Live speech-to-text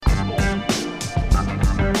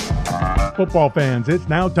football fans, it's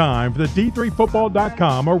now time for the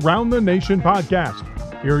D3Football.com Around the Nation podcast.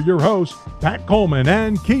 Here are your hosts, Pat Coleman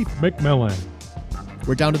and Keith McMillan.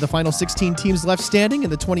 We're down to the final 16 teams left standing in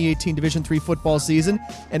the 2018 Division III football season.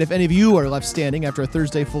 And if any of you are left standing after a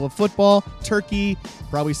Thursday full of football, turkey,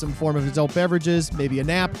 probably some form of adult beverages, maybe a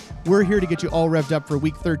nap, we're here to get you all revved up for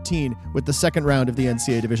Week 13 with the second round of the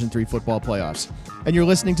NCAA Division III football playoffs. And you're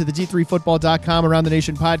listening to the D3Football.com Around the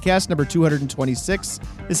Nation podcast, number 226.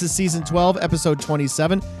 This is Season 12, Episode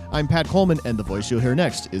 27. I'm Pat Coleman, and the voice you'll hear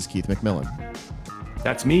next is Keith McMillan.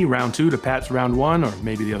 That's me, round two to Pat's round one, or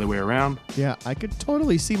maybe the other way around. Yeah, I could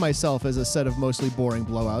totally see myself as a set of mostly boring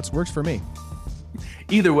blowouts. Works for me.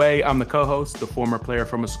 Either way, I'm the co-host, the former player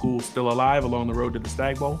from a school still alive along the road to the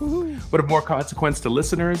Stag Bowl. Woo-hoo. But of more consequence to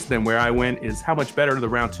listeners than where I went is how much better the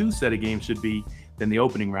round two set of games should be than the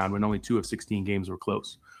opening round when only 2 of 16 games were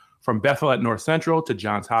close. From Bethel at North Central to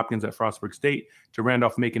Johns Hopkins at Frostburg State to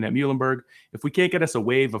Randolph-Macon at Muhlenberg, if we can't get us a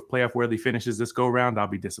wave of playoff-worthy finishes this go-round, I'll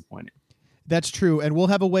be disappointed. That's true, and we'll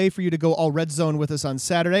have a way for you to go all red zone with us on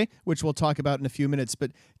Saturday, which we'll talk about in a few minutes.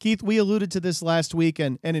 But Keith, we alluded to this last week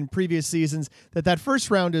and in previous seasons that first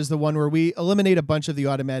round is the one where we eliminate a bunch of the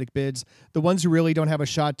automatic bids, the ones who really don't have a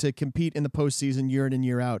shot to compete in the postseason year in and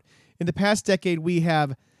year out. In the past decade, we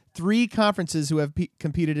have 3 conferences who have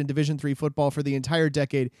competed in Division III football for the entire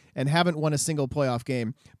decade and haven't won a single playoff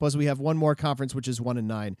game, plus we have one more conference, which is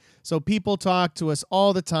 1-9. So people talk to us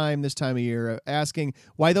all the time this time of year asking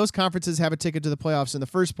why those conferences have a ticket to the playoffs in the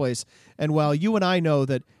first place. And while you and I know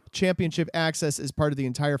that championship access is part of the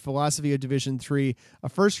entire philosophy of Division III, a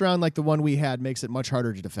first round like the one we had makes it much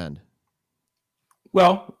harder to defend.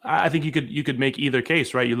 Well, I think you could make either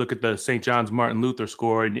case, right? You look at the St. John's Martin Luther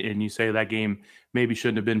score and you say that game maybe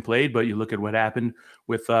shouldn't have been played, but you look at what happened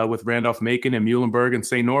with Randolph-Macon and Muhlenberg and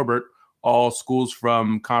St. Norbert, all schools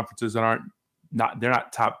from conferences that they're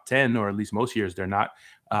not top 10, or at least most years they're not.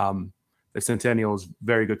 The Centennial is a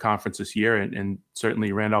very good conference this year, and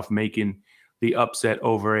certainly Randolph-Macon, the upset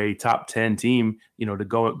over a top 10 team, to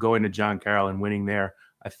go into John Carroll and winning there,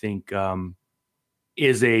 I think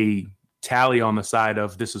is a tally on the side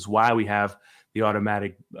of this is why we have the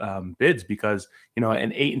automatic bids, because an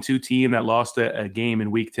 8-2 team that lost a game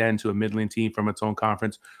in week 10 to a middling team from its own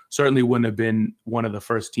conference certainly wouldn't have been one of the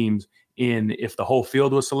first teams in if the whole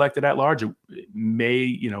field was selected at large. It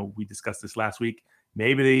may, we discussed this last week,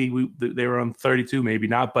 maybe they were on 32, maybe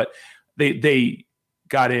not, but they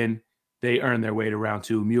got in. They earned their way to round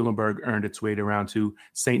two. Muhlenberg earned its way to round two.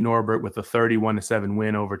 St. Norbert with a 31-7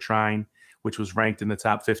 win over Trine, which was ranked in the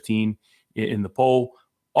top 15 in the poll.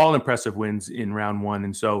 All impressive wins in round one.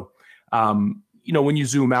 And so, when you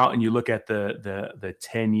zoom out and you look at the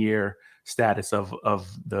 10-year status of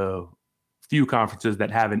the few conferences that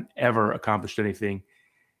haven't ever accomplished anything,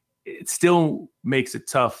 it still makes it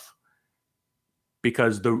tough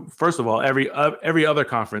because first of all, every other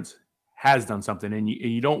conference has done something, and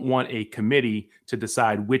you don't want a committee to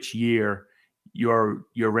decide which year your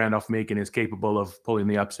Randolph-Macon is capable of pulling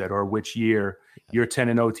the upset, or which year your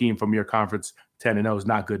 10-0 team from your conference 10-0 is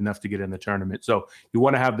not good enough to get in the tournament. So you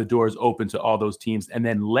want to have the doors open to all those teams and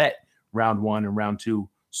then let round one and round two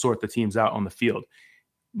sort the teams out on the field.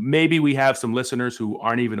 Maybe we have some listeners who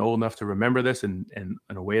aren't even old enough to remember this and in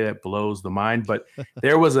a way that blows the mind, but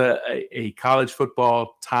there was a college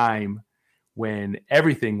football time when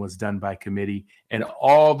everything was done by committee, and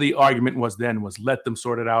all the argument was let them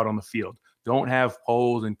sort it out on the field. Don't have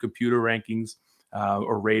polls and computer rankings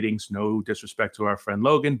or ratings. No disrespect to our friend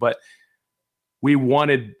Logan, but we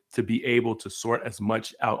wanted to be able to sort as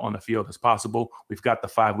much out on the field as possible. We've got the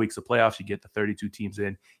 5 weeks of playoffs. You get the 32 teams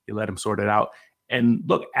in. You let them sort it out. And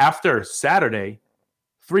look, after Saturday,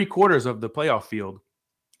 3/4 of the playoff field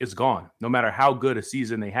is gone. No matter how good a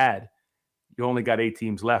season they had, you only got 8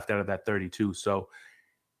 teams left out of that 32. So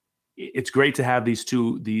it's great to have these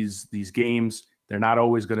games. They're not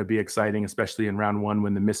always going to be exciting, especially in round one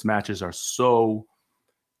when the mismatches are so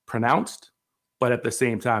pronounced. But at the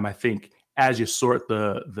same time, I think as you sort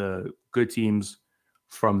the good teams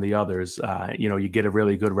from the others, you get a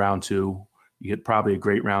really good round two. You get probably a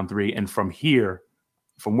great round three. And from here,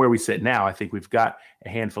 from where we sit now, I think we've got a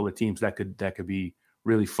handful of teams that could be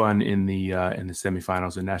really fun in the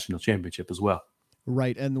semifinals and national championship as well.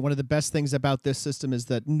 Right, and one of the best things about this system is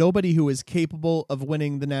that nobody who is capable of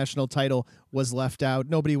winning the national title was left out.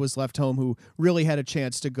 Nobody was left home who really had a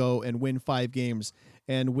chance to go and win 5 games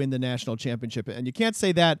and win the national championship. And you can't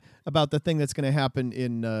say that about the thing that's going to happen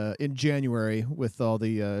in January with all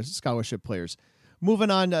the scholarship players.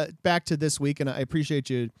 Moving on back to this week, and I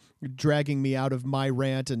appreciate you dragging me out of my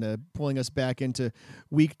rant and pulling us back into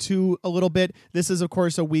week 2 a little bit. This is, of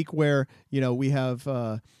course, a week where we have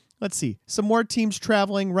let's see, some more teams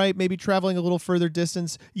traveling, right? Maybe traveling a little further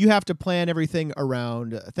distance. You have to plan everything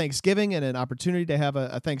around Thanksgiving and an opportunity to have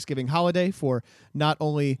a Thanksgiving holiday for not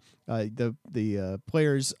only the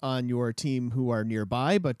players on your team who are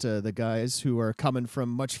nearby, but the guys who are coming from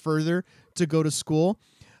much further to go to school.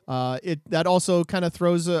 That also kind of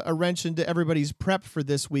throws a wrench into everybody's prep for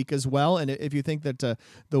this week as well. And if you think that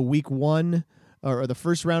the week one or the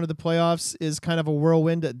first round of the playoffs is kind of a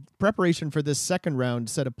whirlwind, preparation for this second round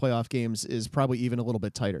set of playoff games is probably even a little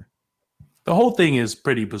bit tighter. The whole thing is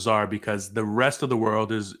pretty bizarre because the rest of the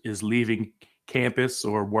world is leaving campus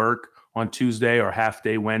or work on Tuesday or half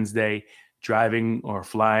day Wednesday, driving or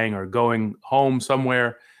flying or going home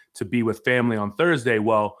somewhere to be with family on Thursday.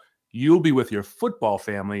 Well, you'll be with your football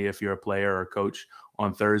family if you're a player or coach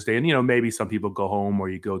on Thursday. And, maybe some people go home or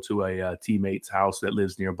you go to a teammate's house that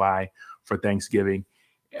lives nearby for Thanksgiving.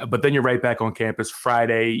 But then you're right back on campus.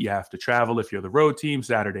 Friday, you have to travel if you're the road team.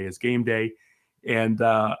 Saturday is game day. And,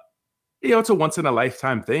 it's a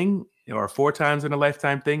once-in-a-lifetime thing or 4 times in a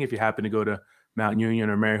lifetime thing if you happen to go to Mount Union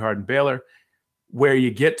or Mary Hardin Baylor, where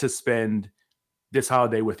you get to spend this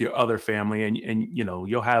holiday with your other family. And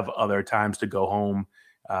you'll have other times to go home.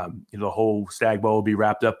 The whole Stag Bowl will be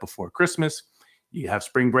wrapped up before Christmas. You have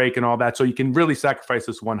spring break and all that. So you can really sacrifice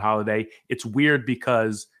this one holiday. It's weird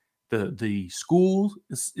because the school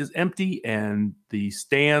is empty and the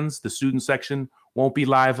stands, the student section won't be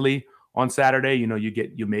lively on Saturday.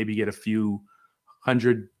 You maybe get a few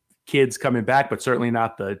hundred kids coming back, but certainly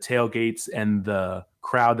not the tailgates and the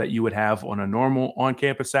crowd that you would have on a normal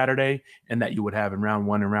on-campus Saturday and that you would have in round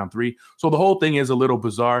 1 and round 3. So the whole thing is a little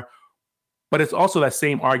bizarre. But it's also that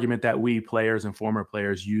same argument that we players and former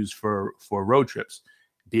players use for road trips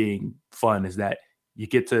being fun, is that you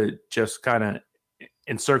get to just kind of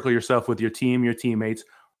encircle yourself with your team, your teammates,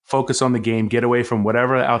 focus on the game, get away from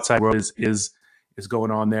whatever the outside world is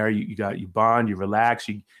going on there. You bond, you relax,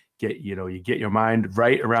 you get your mind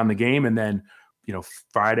right around the game. And then,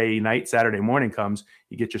 Friday night, Saturday morning comes,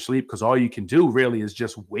 you get your sleep because all you can do really is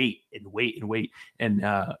just wait and wait and wait. And,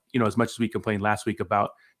 as much as we complained last week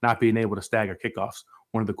about not being able to stagger kickoffs,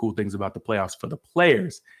 one of the cool things about the playoffs for the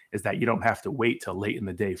players is that you don't have to wait till late in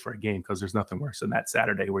the day for a game, because there's nothing worse than that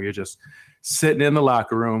Saturday where you're just sitting in the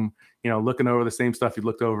locker room, looking over the same stuff you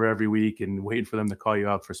looked over every week and waiting for them to call you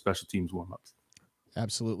out for special teams warm-ups.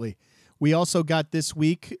 Absolutely. We also got this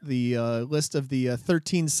week the list of the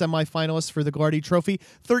 13 semifinalists for the Gagliardi Trophy.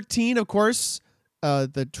 13, of course,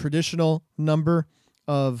 the traditional number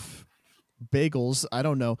of bagels, I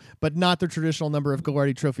don't know, but not the traditional number of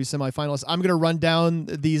Gagliardi Trophy semifinalists. I'm going to run down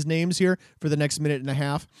these names here for the next minute and a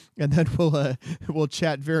half, and then we'll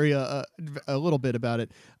chat a little bit about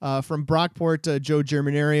it. From Brockport, Joe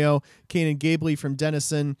Germinario, Kanan Gabley from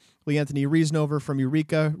Denison, Lee Anthony Reesnover from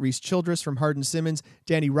Eureka, Reese Childress from Hardin Simmons,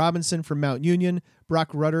 Danny Robinson from Mount Union,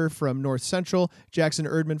 Brock Rudder from North Central, Jackson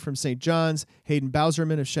Erdman from St. John's, Hayden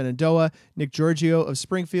Bowserman of Shenandoah, Nick Giorgio of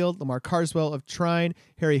Springfield, Lamar Carswell of Trine,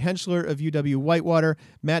 Harry Henschler of UW Whitewater,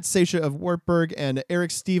 Matt Seisha of Wartburg, and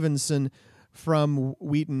Eric Stevenson from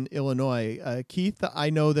Wheaton, Illinois. Keith,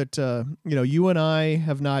 I know that you and I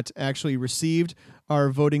have not actually received our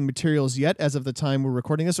voting materials yet as of the time we're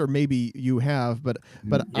recording this, or maybe you have, but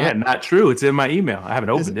yeah, not true. It's in my email. I haven't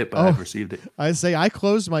opened it, but I've received it. I say I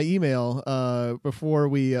closed my email before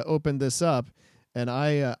we opened this up, and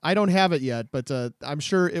I don't have it yet, but I'm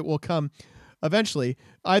sure it will come eventually.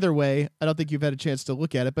 Either way, I don't think you've had a chance to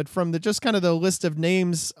look at it, but from just kind of the list of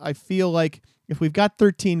names, I feel like if we've got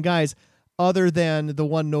 13 guys, other than the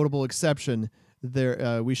one notable exception,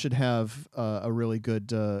 there we should have a really good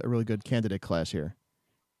candidate class here.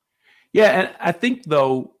 Yeah, and I think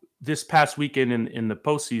though this past weekend in the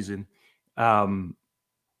postseason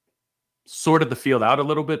sorted the field out a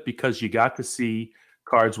little bit, because you got to see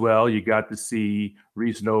Carswell, you got to see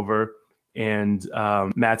Reesnover and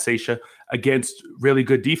Matt Seisha against really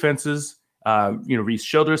good defenses. Reese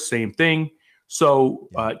Childress, same thing. So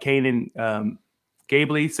Kanan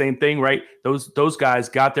Gabley, same thing, right? Those guys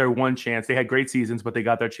got their one chance. They had great seasons, but they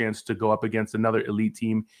got their chance to go up against another elite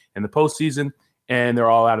team in the postseason, and they're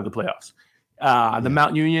all out of the playoffs. The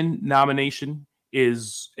Mount Union nomination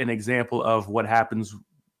is an example of what happens,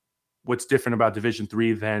 what's different about Division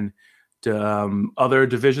III than other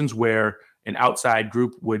divisions, where an outside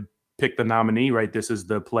group would pick the nominee, right? This is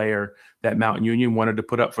the player that Mount Union wanted to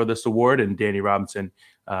put up for this award, and Danny Robinson,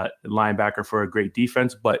 linebacker for a great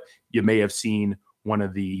defense, but you may have seen one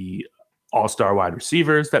of the all-star wide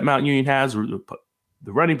receivers that Mount Union has, the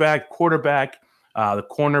running back, quarterback, the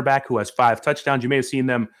cornerback who has 5 touchdowns. You may have seen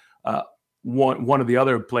them, one of the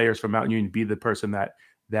other players from Mount Union be the person that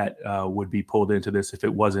that would be pulled into this if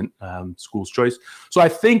it wasn't school's choice. So I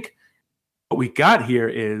think what we got here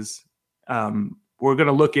is we're going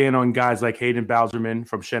to look in on guys like Hayden Bauserman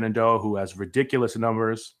from Shenandoah, who has ridiculous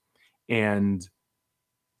numbers, and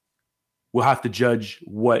we'll have to judge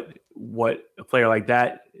what a player like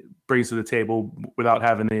that brings to the table without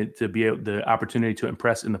having to be the opportunity to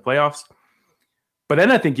impress in the playoffs. But then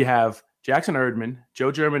I think you have Jackson Erdman,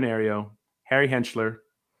 Joe Germinario, Harry Henschler,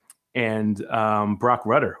 and Brock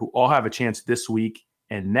Rudder, who all have a chance this week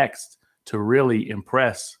and next to really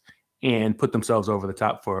impress and put themselves over the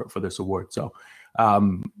top for this award. So,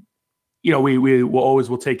 we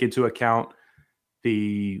will take into account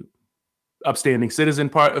the upstanding citizen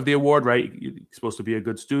part of the award, right? You're supposed to be a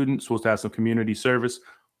good student, supposed to have some community service,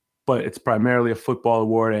 but it's primarily a football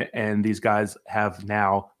award, and these guys have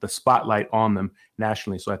now the spotlight on them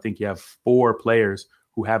nationally. So I think you have 4 players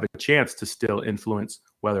who have a chance to still influence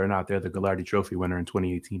whether or not they're the Gagliardi Trophy winner in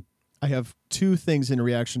 2018. I have 2 things in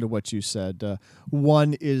reaction to what you said.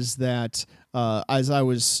 One is that as I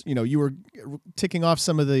was, you were ticking off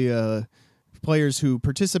some of the players who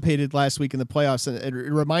participated last week in the playoffs, and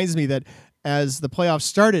it reminds me that as the playoffs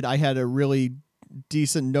started, I had a really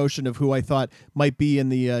decent notion of who I thought might be in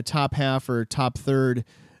the top half or top third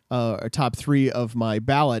or top 3 of my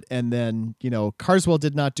ballot. And then, Carswell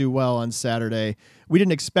did not do well on Saturday. We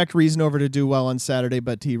didn't expect Reasonover to do well on Saturday,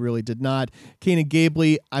 but he really did not. Kanan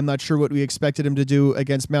Gabley, I'm not sure what we expected him to do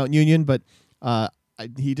against Mount Union, but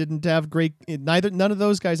he didn't have great. None of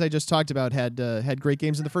those guys I just talked about had great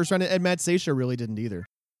games in the first round, and Matt Sasha really didn't either.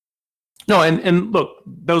 No, and look,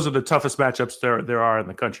 those are the toughest matchups there are in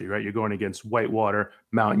the country, right? You're going against Whitewater,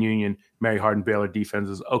 Mount Union, Mary Hardin Baylor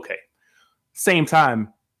defenses. Okay. Same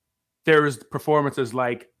time, there's performances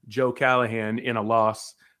like Joe Callahan in a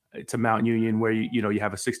loss to Mount Union where you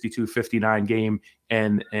have a 62-59 game,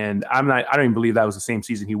 and I don't even believe that was the same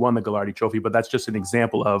season he won the Gagliardi Trophy, but that's just an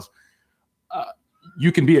example of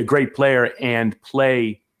you can be a great player and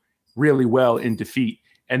play really well in defeat.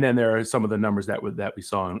 And then there are some of the numbers that we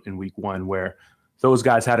saw in week 1 where those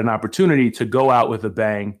guys had an opportunity to go out with a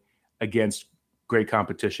bang against great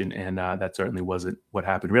competition. And that certainly wasn't what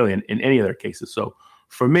happened really in any of their cases. So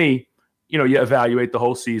for me, you evaluate the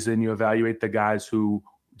whole season, you evaluate the guys who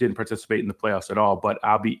didn't participate in the playoffs at all, but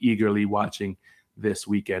I'll be eagerly watching this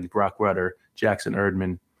weekend Brock Rudder, Jackson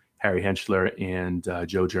Erdman, Harry Henschler, and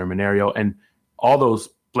Joe Germinario. And all those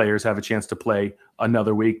players have a chance to play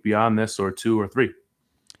another week beyond this, or 2 or 3.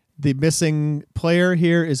 The missing player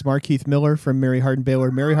here is Markeith Miller from Mary Hardin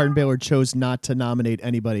Baylor. Mary Hardin Baylor chose not to nominate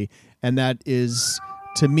anybody, and that is,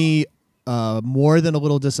 to me, more than a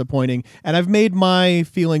little disappointing. And I've made my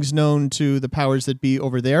feelings known to the powers that be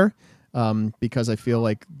over there because I feel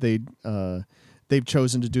like they've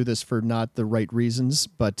chosen to do this for not the right reasons.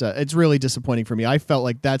 But it's really disappointing for me. I felt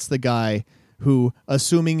like that's the guy who,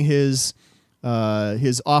 assuming his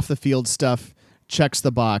off the field stuff checks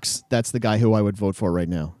the box, that's the guy who I would vote for right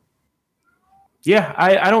now. Yeah,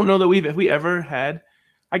 I don't know that we ever had.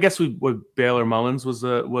 I guess Baylor Mullins was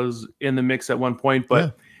in the mix at one point,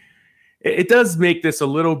 but it does make this a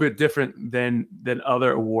little bit different than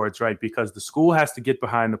other awards, right? Because the school has to get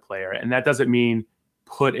behind the player, and that doesn't mean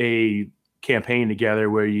put a campaign together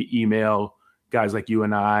where you email guys like you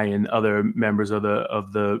and I and other members of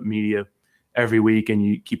the media every week and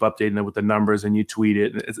you keep updating them with the numbers and you tweet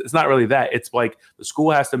it. It's not really that. It's like the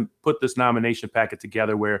school has to put this nomination packet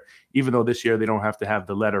together where even though this year they don't have to have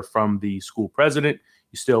the letter from the school president,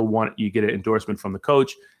 you get an endorsement from the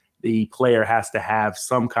coach. The player has to have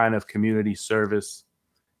some kind of community service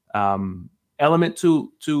element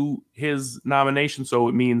to his nomination. So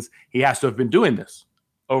it means he has to have been doing this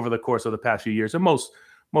over the course of the past few years. And most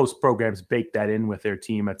programs bake that in with their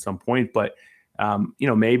team at some point, but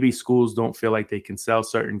maybe schools don't feel like they can sell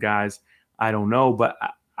certain guys. I don't know, but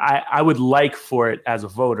I would like for it as a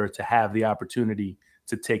voter to have the opportunity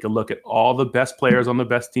to take a look at all the best players on the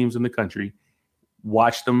best teams in the country,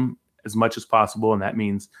 watch them as much as possible. And that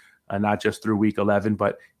means not just through week 11,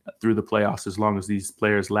 but through the playoffs, as long as these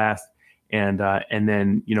players last. And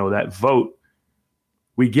then, that vote,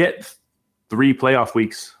 we get 3 playoff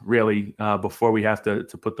weeks really before we have to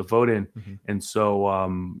put the vote in. Mm-hmm. And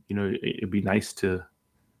so, it'd be nice to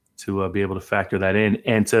be able to factor that in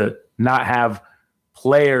and to not have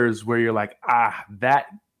players where you're like, that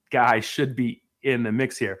guy should be in the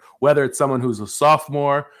mix here, whether it's someone who's a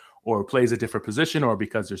sophomore or plays a different position, or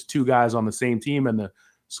because there's 2 guys on the same team and the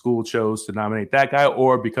school chose to nominate that guy,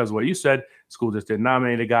 or because what you said, school just didn't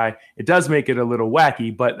nominate a guy. It does make it a little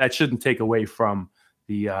wacky, but that shouldn't take away from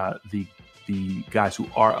the guys who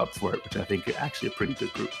are up for it, which I think are actually a pretty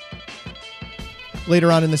good group.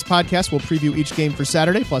 Later on in this podcast, we'll preview each game for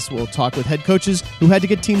Saturday, plus we'll talk with head coaches who had to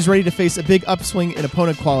get teams ready to face a big upswing in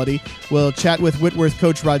opponent quality. We'll chat with Whitworth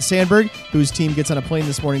coach Rod Sandberg, whose team gets on a plane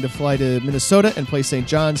this morning to fly to Minnesota and play St.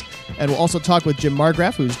 John's. And we'll also talk with Jim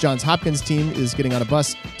Margraf, whose Johns Hopkins team is getting on a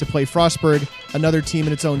bus to play Frostburg, another team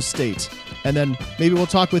in its own state. And then maybe we'll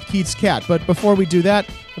talk with Keith's cat. But before we do that,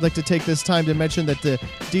 I'd like to take this time to mention that the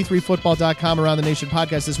D3Football.com Around the Nation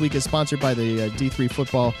podcast this week is sponsored by the D3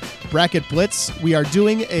 Football Bracket Blitz. We are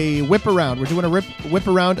doing a whip around. We're doing a whip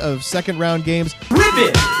around of second round games. Whip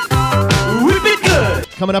it! Whip it good!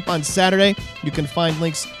 Coming up on Saturday. You can find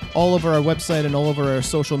links all over our website and all over our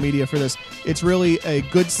social media for this. It's really a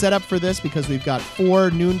good setup for this because we've got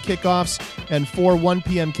 4 noon kickoffs and 4 1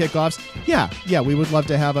 p.m. kickoffs. Yeah, we would love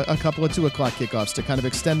to have a couple of 2 o'clock kickoffs to kind of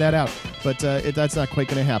extend that out, but that's not quite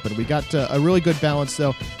going to happen. We got a really good balance,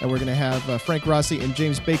 though, and we're going to have Frank Rossi and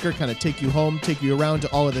James Baker kind of take you home, take you around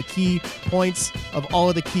to all of the key points of all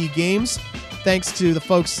of the key games. Thanks to the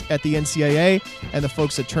folks at the NCAA and the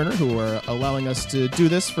folks at Turner who are allowing us to do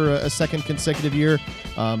this for a second consecutive year,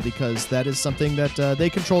 because that is something that they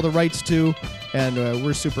control the rights to, and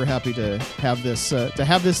we're super happy to have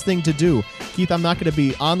this thing to do. Keith, I'm not going to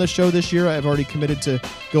be on the show this year. I've already committed to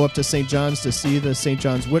go up to St. John's to see the St.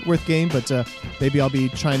 John's Whitworth game, but maybe I'll be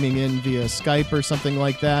chiming in via Skype or something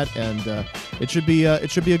like that, and it should be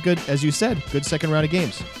a good, as you said, good second round of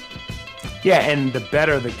games. Yeah, and the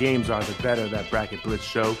better the games are, the better that Bracket Blitz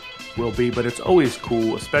show will be. But it's always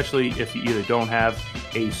cool, especially if you either don't have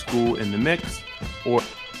a school in the mix or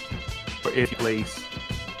if you place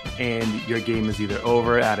and your game is either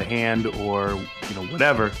over, out of hand, or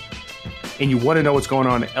whatever, and you want to know what's going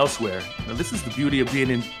on elsewhere. Now, this is the beauty of being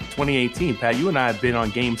in 2018. Pat, you and I have been on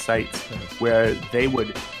game sites where they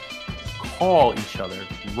would call each other,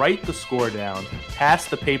 write the score down, pass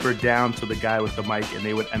the paper down to the guy with the mic, and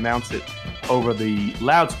they would announce it over the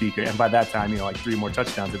loudspeaker. And by that time, like 3 more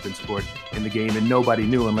touchdowns had been scored in the game, and nobody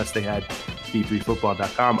knew unless they had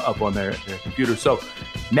D3Football.com up on their computer. So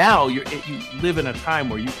now you live in a time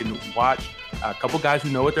where you can watch a couple guys who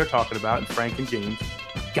know what they're talking about, and Frank and James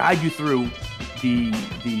guide you through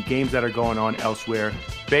the games that are going on elsewhere,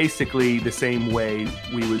 basically the same way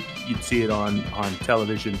you'd see it on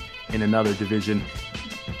television in another division.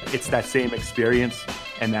 It's that same experience,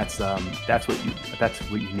 and that's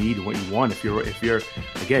what you need and what you want. If you're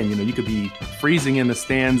again, you could be freezing in the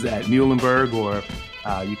stands at Muhlenberg, or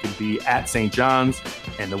you could be at St. John's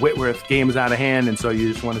and the Whitworth game is out of hand, and so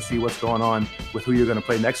you just want to see what's going on with who you're going to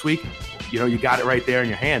play next week. You got it right there in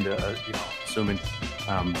your hand. Assuming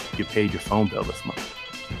you paid your phone bill this month.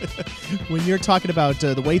 When you're talking about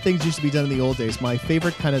the way things used to be done in the old days, my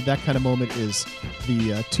favorite kind of moment is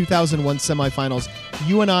the 2001 semifinals.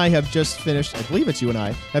 You and I have just finished, I believe it's you and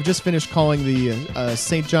I, have just finished calling the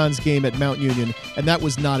St. John's game at Mount Union, and that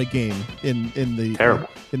was not a game in the terrible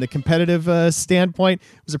in the competitive standpoint.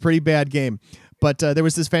 It was a pretty bad game. But there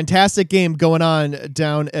was this fantastic game going on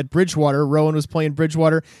down at Bridgewater. Rowan was playing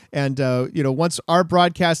Bridgewater, and once our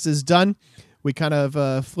broadcast is done, we kind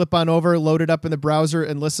of flip on over, load it up in the browser,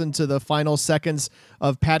 and listen to the final seconds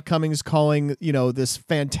of Pat Cummings calling, this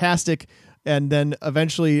fantastic and then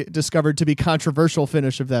eventually discovered to be controversial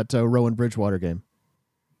finish of that Rowan Bridgewater game.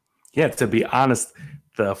 Yeah, to be honest,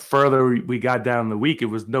 the further we got down the week, it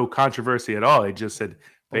was no controversy at all. It just said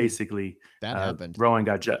basically that happened. Rowan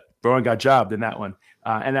got jobbed in that one.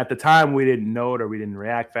 And at the time, we didn't know it, or we didn't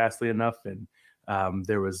react fastly enough. And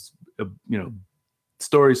there was,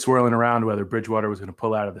 stories swirling around whether Bridgewater was going to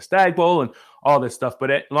pull out of the Stag Bowl and all this stuff.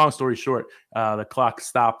 But long story short, the clock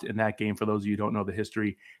stopped in that game. For those of you who don't know the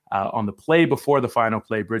history, on the play before the final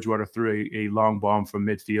play, Bridgewater threw a long bomb from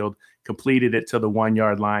midfield, completed it to the 1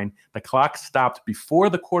 yard line. The clock stopped before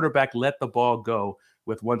the quarterback let the ball go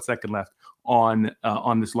with 1 second left on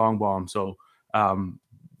this long bomb. So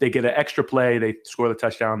they get an extra play. They score the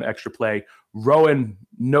touchdown, the extra play. Rowan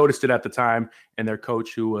noticed it at the time, and their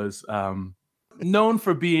coach, who was known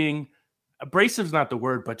for being abrasive is not the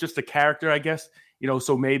word, but just a character, I guess,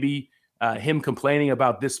 so maybe him complaining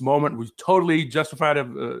about this moment was totally justified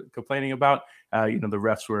of complaining about, the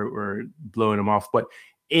refs were blowing him off. But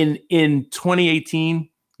in 2018,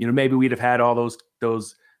 maybe we'd have had all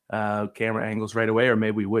those camera angles right away, or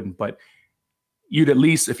maybe we wouldn't, but you'd at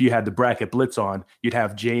least, if you had the Bracket Blitz on, you'd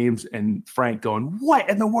have James and Frank going, what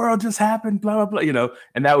in the world just happened? Blah, blah, blah,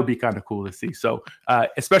 and that would be kind of cool to see. So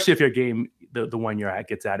especially if your game, the one you're at,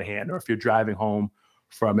 gets out of hand, or if you're driving home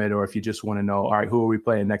from it, or if you just want to know, all right, who are we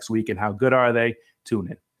playing next week and how good are they? Tune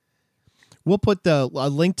in. We'll put a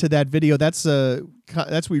link to that video. The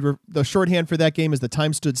shorthand for that game is the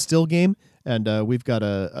Time Stood Still game, and we've got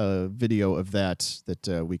a video of that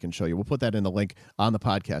we can show you. We'll put that in the link on the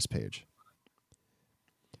podcast page.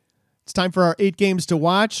 It's time for our 8 games to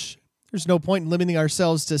watch. There's no point in limiting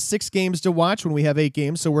ourselves to 6 games to watch when we have 8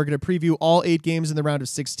 games, so we're going to preview all 8 games in the round of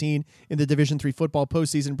 16 in the Division III football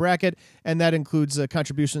postseason bracket, and that includes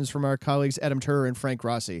contributions from our colleagues Adam Turer and Frank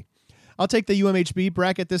Rossi. I'll take the UMHB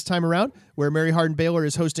bracket this time around, where Mary Hardin-Baylor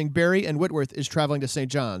is hosting Berry and Whitworth is traveling to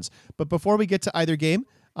St. John's. But before we get to either game,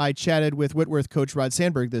 I chatted with Whitworth coach Rod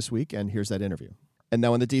Sandberg this week, and here's that interview. And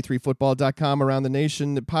now on the D3Football.com Around the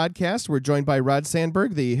Nation podcast, we're joined by Rod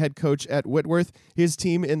Sandberg, the head coach at Whitworth. His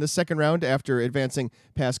team in the second round after advancing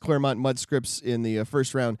past Claremont Mudscripts in the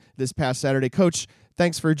first round this past Saturday. Coach,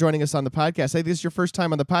 thanks for joining us on the podcast. I think this is your first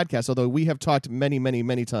time on the podcast, although we have talked many, many,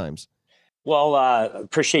 many times. Well,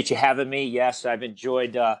 appreciate you having me. Yes, I've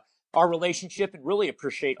enjoyed our relationship and really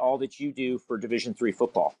appreciate all that you do for Division III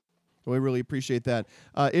football. We really appreciate that.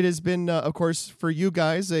 It has been, of course, for you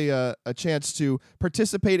guys, a chance to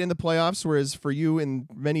participate in the playoffs, whereas for you in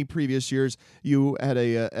many previous years, you had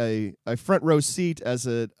a front row seat as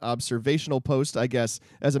an observational post, I guess,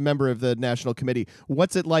 as a member of the national committee.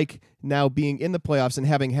 What's it like now being in the playoffs and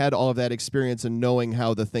having had all of that experience and knowing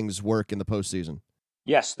how the things work in the postseason?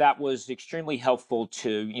 Yes, that was extremely helpful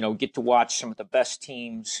to, get to watch some of the best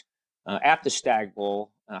teams at the Stag Bowl,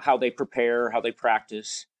 how they prepare, how they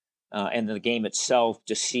practice. And the game itself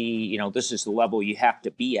to see, this is the level you have to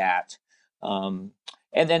be at. And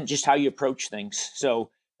then just how you approach things. So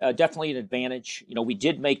definitely an advantage. We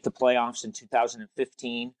did make the playoffs in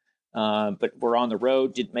 2015, but we're on the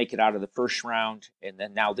road, didn't make it out of the first round. And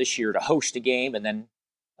then now this year to host a game and then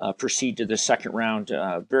proceed to the second round,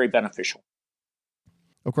 very beneficial.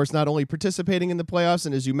 Of course, not only participating in the playoffs,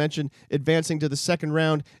 and as you mentioned, advancing to the second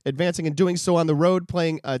round, advancing and doing so on the road,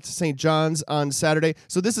 playing at St. John's on Saturday.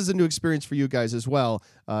 So this is a new experience for you guys as well,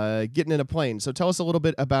 getting in a plane. So tell us a little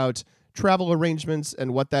bit about travel arrangements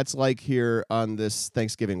and what that's like here on this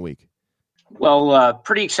Thanksgiving week. Well,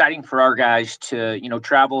 pretty exciting for our guys to,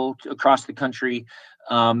 travel across the country.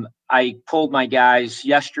 I polled my guys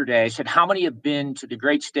yesterday. I said, how many have been to the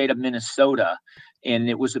great state of Minnesota? And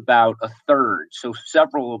it was about a third. So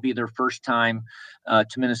several will be their first time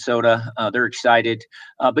to Minnesota. They're excited.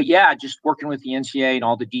 But yeah, just working with the NCAA and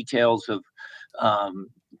all the details of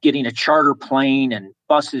getting a charter plane and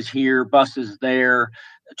buses here, buses there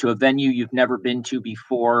to a venue you've never been to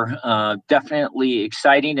before. Definitely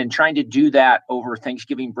exciting, and trying to do that over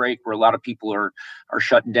Thanksgiving break where a lot of people are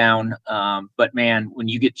shutting down. But man, when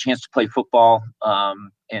you get a chance to play football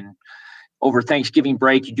and over Thanksgiving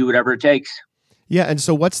break, you do whatever it takes. Yeah, and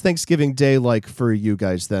so what's Thanksgiving Day like for you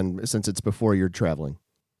guys then, since it's before you're traveling?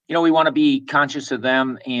 We want to be conscious of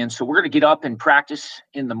them, and so we're going to get up and practice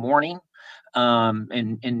in the morning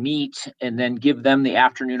and meet, and then give them the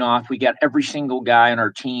afternoon off. We got every single guy on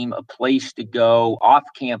our team a place to go off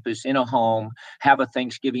campus in a home, have a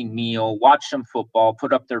Thanksgiving meal, watch some football,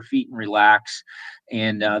 put up their feet and relax,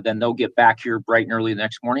 and then they'll get back here bright and early the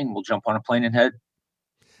next morning, and we'll jump on a plane and head.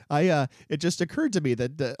 It just occurred to me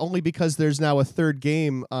that only because there's now a third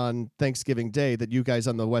game on Thanksgiving Day that you guys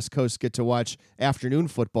on the West Coast get to watch afternoon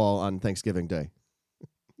football on Thanksgiving Day.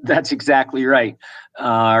 That's exactly right.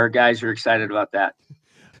 Our guys are excited about that.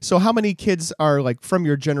 So how many kids are from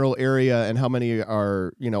your general area, and how many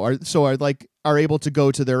are able to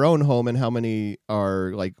go to their own home, and how many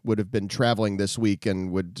are would have been traveling this week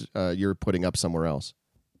and would you're putting up somewhere else?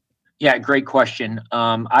 Yeah, great question.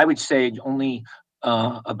 I would say only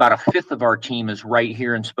about a fifth of our team is right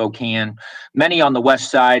here in Spokane. Many on the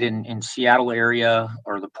west side in Seattle area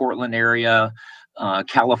or the Portland area,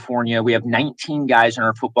 California. We have 19 guys on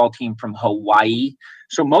our football team from Hawaii.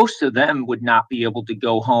 So most of them would not be able to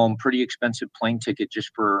go home. Pretty expensive plane ticket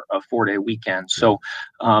just for a 4-day weekend. So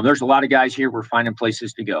there's a lot of guys here. We're finding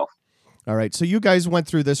places to go. All right. So you guys went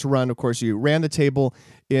through this run. Of course, you ran the table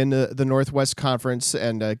in the Northwest Conference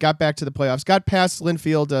and got back to the playoffs, got past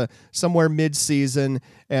Linfield somewhere mid-season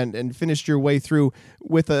and finished your way through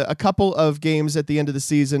with a couple of games at the end of the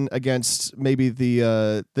season against maybe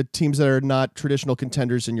the teams that are not traditional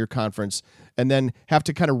contenders in your conference, and then have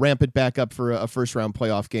to kind of ramp it back up for a first-round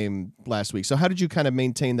playoff game last week. So how did you kind of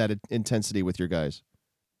maintain that intensity with your guys?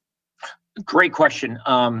 Great question.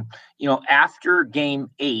 After game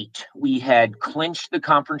 8, we had clinched the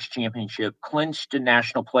conference championship, clinched a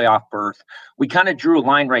national playoff berth. We kind of drew a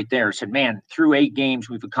line right there, said, man, through 8 games,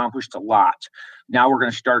 we've accomplished a lot. Now we're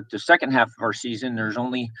going to start the second half of our season. There's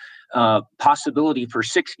only possibility for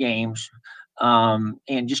 6 games.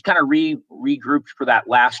 And just kind of regrouped for that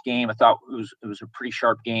last game. I thought it was a pretty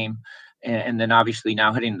sharp game. and then obviously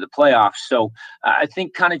now heading to the playoffs. So I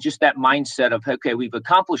think kind of just that mindset of, okay, we've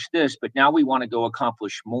accomplished this, but now we want to go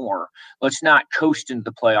accomplish more. Let's not coast into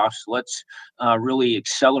the playoffs. Let's really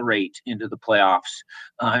accelerate into the playoffs.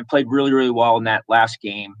 And played really, really well in that last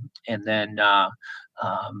game. And then,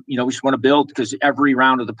 we just want to build, because every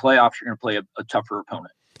round of the playoffs, you're going to play a tougher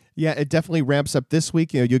opponent. Yeah, it definitely ramps up this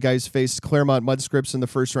week. You guys faced Claremont Mudscripts in the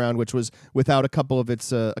first round, which was without a couple of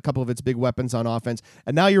its big weapons on offense,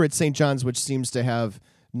 and now you're at St. John's, which seems to have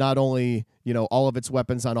not only all of its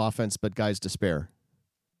weapons on offense, but guys to spare.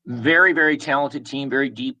 Very, very talented team, very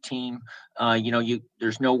deep team.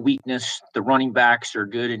 There's no weakness. The running backs are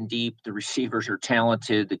good and deep. The receivers are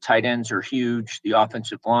talented. The tight ends are huge. The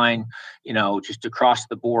offensive line, just across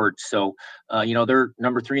the board. So, they're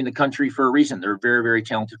number 3 in the country for a reason. They're a very, very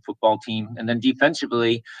talented football team. And then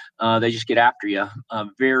defensively, they just get after you,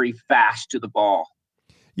 very fast to the ball.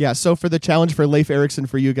 Yeah, so for the challenge for Leif Erickson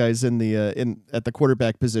for you guys at the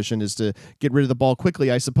quarterback position is to get rid of the ball quickly,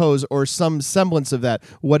 I suppose, or some semblance of that.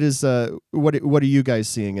 What are you guys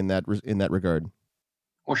seeing in that regard?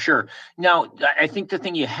 Well, sure. Now, I think the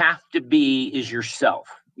thing you have to be is yourself.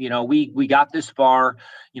 We got this far,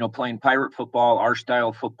 playing Pirate football, our style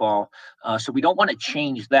of football. So we don't want to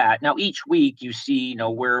change that. Now, each week you see,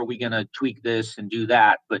 where are we going to tweak this and do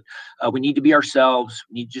that? But we need to be ourselves.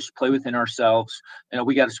 We need to just play within ourselves.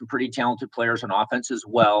 We got some pretty talented players on offense as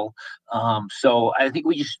well. So I think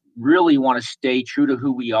we just really want to stay true to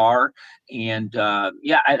who we are. And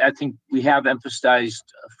I think we have emphasized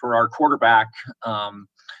for our quarterback,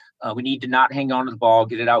 we need to not hang on to the ball,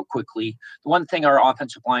 get it out quickly. The one thing our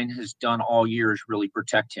offensive line has done all year is really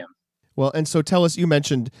protect him. Well, and so tell us, you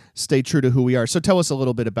mentioned stay true to who we are. So tell us a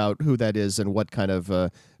little bit about who that is and what kind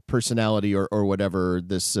of personality or whatever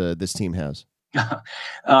this team has.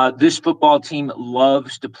 This football team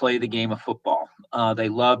loves to play the game of football. They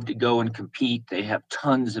love to go and compete. They have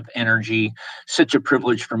tons of energy. Such a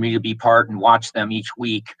privilege for me to be part and watch them each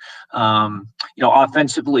week.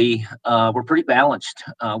 Offensively, we're pretty balanced.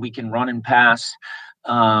 We can run and pass.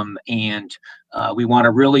 And we want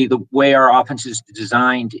to really, the way our offense is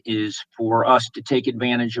designed is for us to take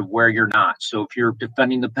advantage of where you're not. So if you're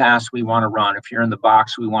defending the pass, we want to run. If you're in the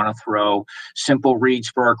box, we want to throw. Simple reads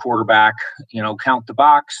for our quarterback, count the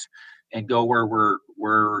box and go where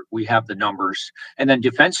we have the numbers. And then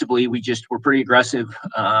defensively, we're pretty aggressive.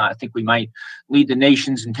 I think we might lead the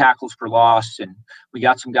nations in tackles for loss. And we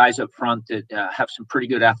got some guys up front that have some pretty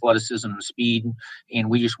good athleticism and speed. And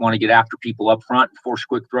we just want to get after people up front and force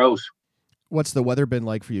quick throws. What's the weather been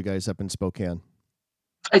like for you guys up in Spokane?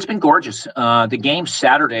 It's been gorgeous. The game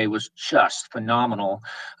Saturday was just phenomenal.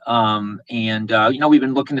 We've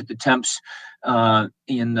been looking at the temps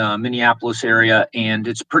in the Minneapolis area, and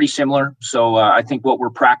it's pretty similar. So I think what we're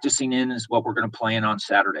practicing in is what we're going to play in on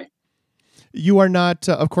Saturday. You are not,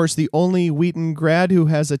 of course, the only Wheaton grad who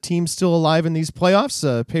has a team still alive in these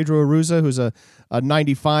playoffs. Pedro Aruza, who's a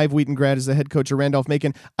 95 Wheaton grad, is the head coach of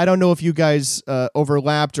Randolph-Macon. I don't know if you guys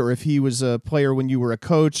overlapped or if he was a player when you were a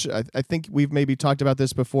coach. I think we've maybe talked about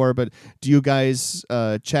this before, but do you guys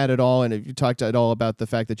chat at all? And have you talked at all about the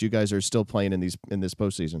fact that you guys are still playing in this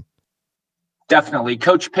postseason? Definitely.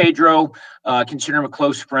 Coach Pedro, consider him a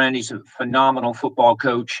close friend. He's a phenomenal football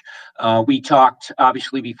coach. We talked,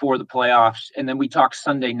 obviously, before the playoffs, and then we talked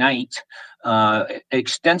Sunday night,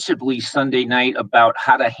 extensively Sunday night, about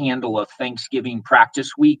how to handle a Thanksgiving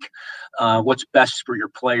practice week, what's best for your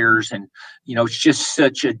players. And, it's just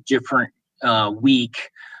such a different week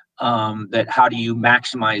that how do you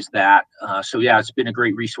maximize that? It's been a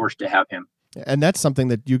great resource to have him. And that's something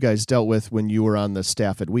that you guys dealt with when you were on the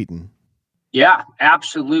staff at Wheaton. Yeah,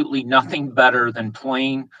 absolutely. Nothing better than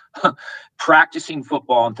practicing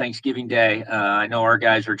football on Thanksgiving Day. I know our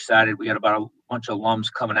guys are excited. We got about a bunch of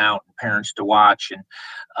alums coming out and parents to watch.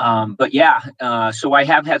 So I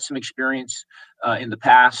have had some experience in the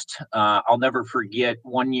past. I'll never forget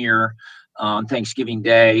one year on Thanksgiving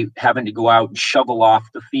Day having to go out and shovel off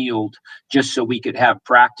the field just so we could have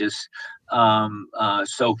practice.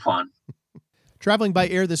 So fun. Traveling by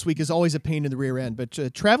air this week is always a pain in the rear end, but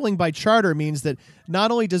traveling by charter means that not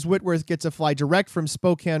only does Whitworth get to fly direct from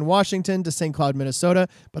Spokane, Washington to St. Cloud, Minnesota,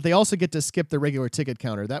 but they also get to skip the regular ticket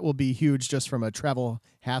counter. That will be huge just from a travel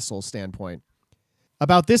hassle standpoint.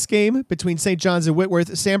 About this game between St. John's and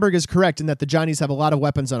Whitworth, Sandberg is correct in that the Johnnies have a lot of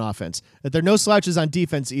weapons on offense, that they're no slouches on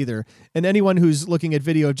defense either, and anyone who's looking at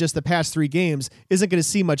video of just the past 3 games isn't going to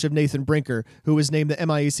see much of Nathan Brinker, who was named the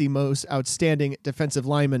MIAC most outstanding defensive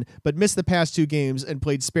lineman, but missed the past 2 games and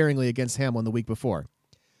played sparingly against Hamlin the week before.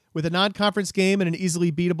 With a non-conference game and an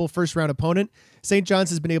easily beatable first-round opponent, St. John's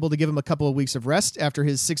has been able to give him a couple of weeks of rest after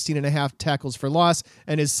his 16.5 tackles for loss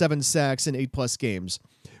and his 7 sacks in 8+ games.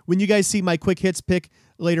 When you guys see my quick hits pick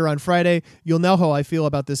later on Friday, you'll know how I feel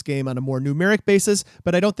about this game on a more numeric basis,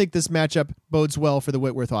 but I don't think this matchup bodes well for the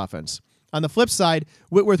Whitworth offense. On the flip side,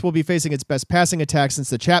 Whitworth will be facing its best passing attack since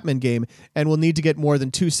the Chapman game and will need to get more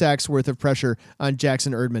than 2 sacks worth of pressure on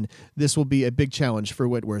Jackson Erdman. This will be a big challenge for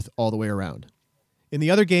Whitworth all the way around. In the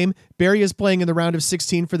other game, Barry is playing in the round of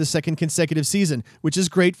 16 for the second consecutive season, which is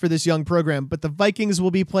great for this young program, but the Vikings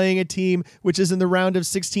will be playing a team which is in the round of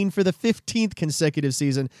 16 for the 15th consecutive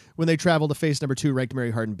season when they travel to face number 2 ranked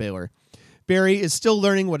Mary Hardin Baylor. Barry is still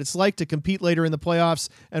learning what it's like to compete later in the playoffs,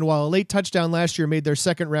 and while a late touchdown last year made their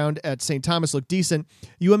second round at St. Thomas look decent,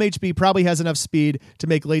 UMHB probably has enough speed to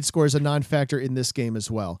make late scores a non-factor in this game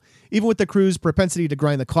as well. Even with the Crew's propensity to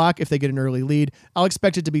grind the clock if they get an early lead, I'll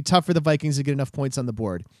expect it to be tough for the Vikings to get enough points on the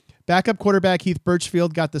board. Backup quarterback Heath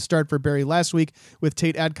Birchfield got the start for Barry last week with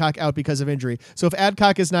Tate Adcock out because of injury. So if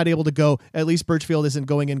Adcock is not able to go, at least Birchfield isn't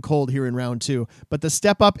going in cold here in round 2. But the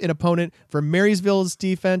step up in opponent for Marysville's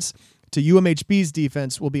defense to UMHB's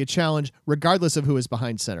defense will be a challenge regardless of who is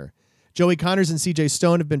behind center. Joey Connors and CJ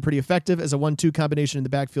Stone have been pretty effective as a 1-2 combination in the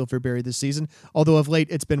backfield for Barry this season, although of late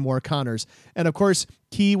it's been more Connors. And of course,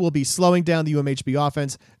 key will be slowing down the UMHB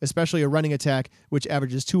offense, especially a running attack, which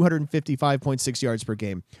averages 255.6 yards per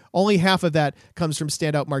game. Only half of that comes from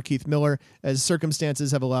standout Markeith Miller, as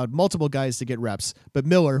circumstances have allowed multiple guys to get reps, but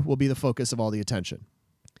Miller will be the focus of all the attention.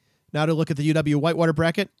 Now to look at the UW Whitewater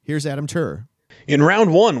bracket, here's Adam Turer. In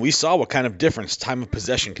round 1, we saw what kind of difference time of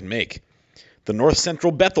possession can make. The North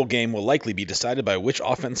Central Bethel game will likely be decided by which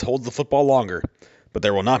offense holds the football longer, but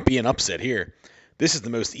there will not be an upset here. This is the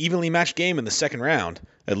most evenly matched game in the second round,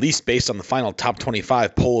 at least based on the final top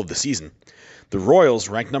 25 poll of the season. The Royals,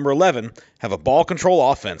 ranked number 11, have a ball control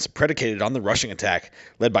offense predicated on the rushing attack,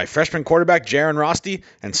 led by freshman quarterback Jaron Rosti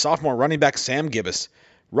and sophomore running back Sam Gibbous.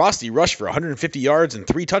 Rosti rushed for 150 yards and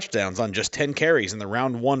 3 touchdowns on just 10 carries in the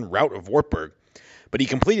round 1 rout of Wartburg, but he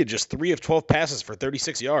completed just 3 of 12 passes for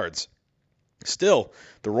 36 yards. Still,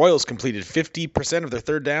 the Royals completed 50% of their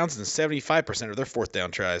third downs and 75% of their fourth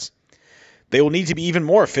down tries. They will need to be even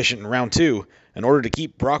more efficient in round 2 in order to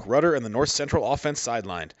keep Brock Rudder and the North Central offense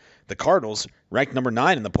sidelined. The Cardinals, ranked number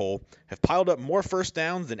 9 in the poll, have piled up more first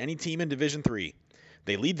downs than any team in Division III.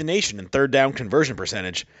 They lead the nation in third down conversion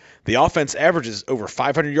percentage. The offense averages over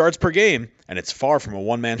 500 yards per game, and it's far from a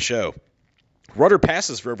one-man show. Rudder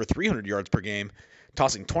passes for over 300 yards per game,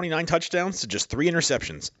 tossing 29 touchdowns to just 3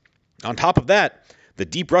 interceptions. On top of that, the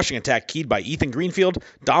deep rushing attack keyed by Ethan Greenfield,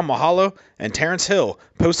 Dom Mahalo, and Terrence Hill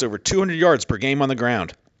posts over 200 yards per game on the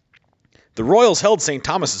ground. The Royals held St.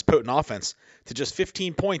 Thomas's potent offense to just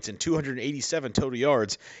 15 points and 287 total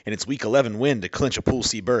yards in its Week 11 win to clinch a Pool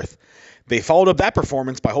C berth. They followed up that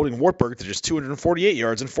performance by holding Wartburg to just 248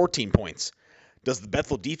 yards and 14 points. Does the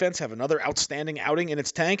Bethel defense have another outstanding outing in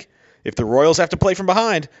its tank? If the Royals have to play from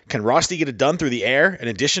behind, can Rosti get it done through the air in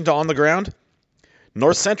addition to on the ground?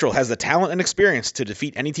 North Central has the talent and experience to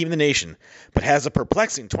defeat any team in the nation, but has a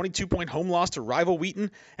perplexing 22-point home loss to rival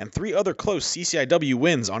Wheaton and 3 other close CCIW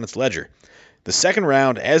wins on its ledger. The second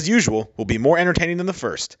round, as usual, will be more entertaining than the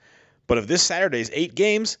first. But of this Saturday's 8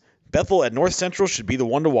 games, Bethel at North Central should be the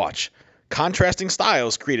one to watch. Contrasting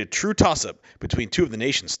styles create a true toss-up between 2 of the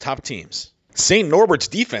nation's top teams. St. Norbert's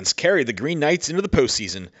defense carried the Green Knights into the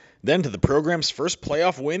postseason, then to the program's first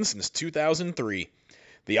playoff win since 2003.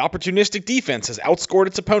 The opportunistic defense has outscored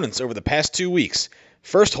its opponents over the past 2 weeks,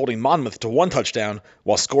 first holding Monmouth to 1 touchdown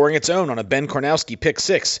while scoring its own on a Ben Kornowski pick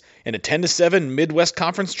 6 in a 10-7 Midwest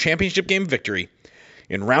Conference championship game victory.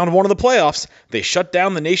 In round 1 of the playoffs, they shut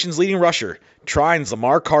down the nation's leading rusher, Trine's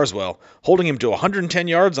Lamar Carswell, holding him to 110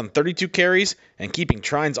 yards on 32 carries and keeping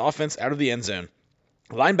Trine's offense out of the end zone.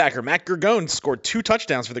 Linebacker Matt Gergone scored 2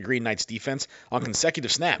 touchdowns for the Green Knights defense on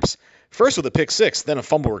consecutive snaps, first with a pick 6, then a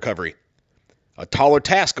fumble recovery. A taller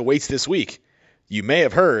task awaits this week. You may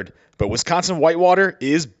have heard, but Wisconsin Whitewater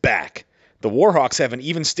is back. The Warhawks have an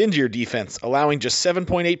even stingier defense, allowing just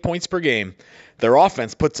 7.8 points per game. Their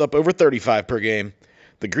offense puts up over 35 per game.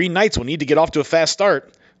 The Green Knights will need to get off to a fast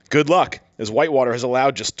start. Good luck, as Whitewater has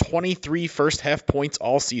allowed just 23 first-half points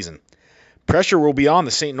all season. Pressure will be on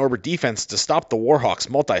the St. Norbert defense to stop the Warhawks'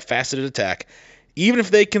 multifaceted attack. Even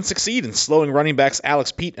if they can succeed in slowing running backs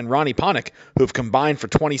Alex Pete and Ronnie Ponick, who have combined for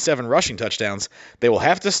 27 rushing touchdowns, they will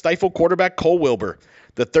have to stifle quarterback Cole Wilbur.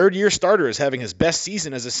 The third-year starter is having his best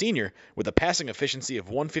season as a senior with a passing efficiency of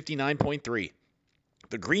 159.3.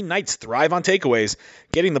 The Green Knights thrive on takeaways,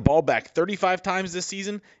 getting the ball back 35 times this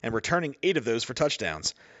season and returning 8 of those for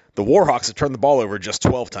touchdowns. The Warhawks have turned the ball over just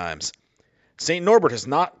 12 times. St. Norbert has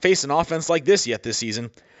not faced an offense like this yet this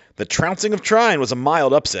season. The trouncing of Trine was a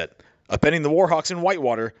mild upset. Upending the Warhawks in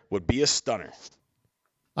Whitewater would be a stunner.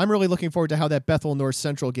 I'm really looking forward to how that Bethel North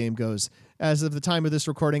Central game goes. As of the time of this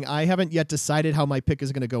recording, I haven't yet decided how my pick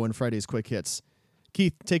is going to go in Friday's Quick Hits.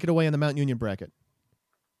 Keith, take it away on the Mount Union bracket.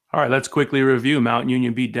 All right, let's quickly review. Mount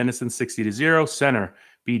Union beat Denison 60-0. Center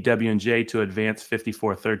beat W&J to advance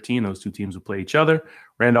 54-13. Those two teams will play each other.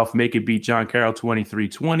 Randolph-Macon beat John Carroll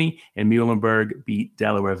 23-20, and Muhlenberg beat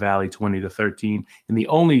Delaware Valley 20-13. In the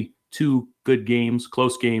only two good games,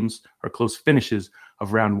 close finishes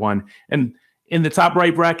of round one. And in the top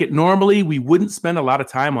right bracket, normally we wouldn't spend a lot of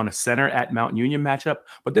time on a Center at Mount Union matchup,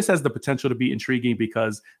 but this has the potential to be intriguing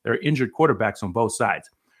because there are injured quarterbacks on both sides.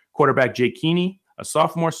 Quarterback Jake Keeney, a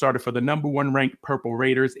sophomore, started for the number one ranked Purple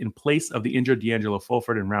Raiders in place of the injured D'Angelo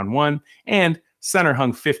Fulford in round one, and Center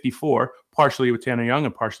hung 54, partially with Tanner Young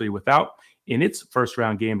and partially without, in its first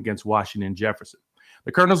round game against Washington Jefferson.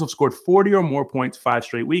 The Colonels have scored 40 or more points 5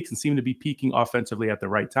 straight weeks and seem to be peaking offensively at the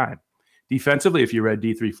right time. Defensively, if you read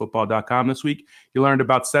D3Football.com this week, you learned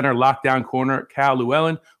about Center lockdown corner Cal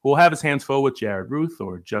Llewellyn, who will have his hands full with Jared Ruth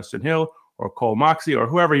or Justin Hill or Cole Moxie or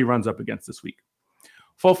whoever he runs up against this week.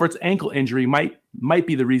 Fulford's ankle injury might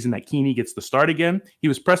be the reason that Keeney gets the start again. He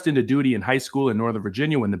was pressed into duty in high school in Northern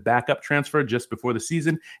Virginia when the backup transferred just before the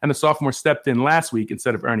season, and the sophomore stepped in last week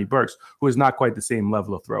instead of Ernie Burks, who is not quite the same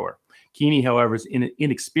level of thrower. Keeney, however, is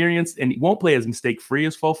inexperienced, and he won't play as mistake-free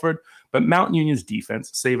as Fulford, but Mount Union's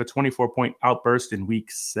defense, save a 24-point outburst in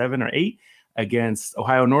week 7 or 8 against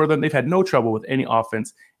Ohio Northern, they've had no trouble with any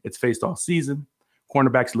offense it's faced all season.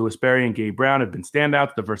 Cornerbacks Lewis Berry and Gabe Brown have been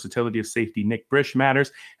standouts. The versatility of safety Nick Brish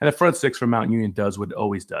matters, and the front six for Mount Union does what it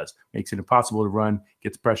always does. Makes it impossible to run,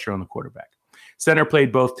 gets pressure on the quarterback. Center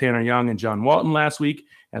played both Tanner Young and John Walton last week,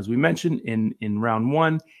 as we mentioned, in round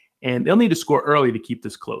one, and they'll need to score early to keep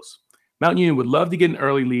this close. Mount Union would love to get an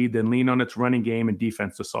early lead, then lean on its running game and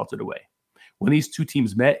defense to salt it away. When these two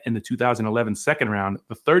teams met in the 2011 second round,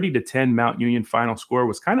 the 30-10 Mount Union final score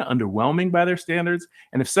was kind of underwhelming by their standards.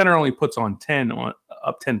 And if Center only puts on 10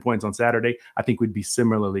 points on Saturday, I think we'd be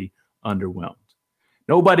similarly underwhelmed.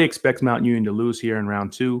 Nobody expects Mount Union to lose here in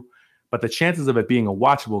round two, but the chances of it being a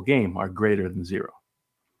watchable game are greater than 0.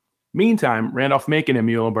 Meantime, Randolph-Macon and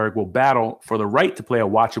Muhlenberg will battle for the right to play a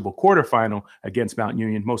watchable quarterfinal against Mount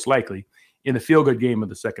Union, most likely, in the feel-good game of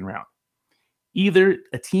the second round. Either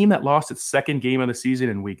a team that lost its second game of the season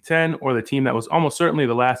in week 10 or the team that was almost certainly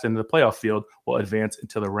the last into the playoff field will advance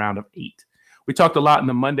into the round of 8. We talked a lot in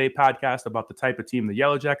the Monday podcast about the type of team the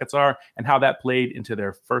Yellow Jackets are and how that played into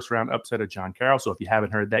their first round upset of John Carroll. So if you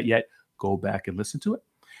haven't heard that yet, go back and listen to it.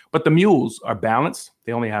 But the Mules are balanced.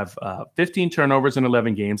 They only have 15 turnovers in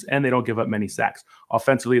 11 games, and they don't give up many sacks.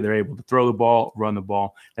 Offensively, they're able to throw the ball, run the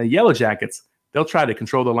ball. And the Yellow Jackets, they'll try to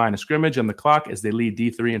control the line of scrimmage and the clock as they lead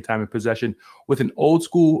D3 in time of possession with an old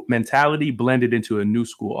school mentality blended into a new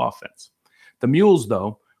school offense. The Mules,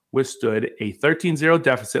 though, withstood a 13-0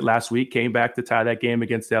 deficit last week, came back to tie that game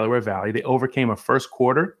against Delaware Valley. They overcame a first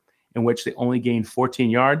quarter in which they only gained 14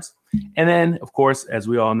 yards. And then, of course, as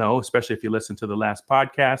we all know, especially if you listen to the last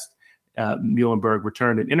podcast, Muhlenberg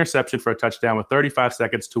returned an interception for a touchdown with 35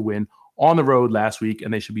 seconds to win on the road last week,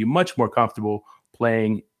 and they should be much more comfortable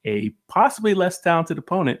playing a possibly less talented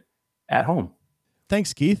opponent at home.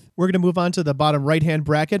 Thanks, Keith. We're going to move on to the bottom right-hand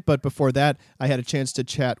bracket, but before that, I had a chance to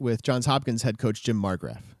chat with Johns Hopkins head coach Jim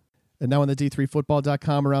Margraf. And now on the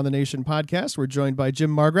D3Football.com Around the Nation podcast, we're joined by Jim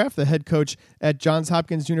Margraf, the head coach at Johns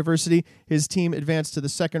Hopkins University. His team advanced to the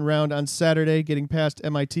second round on Saturday, getting past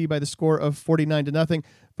MIT by the score of 49-0.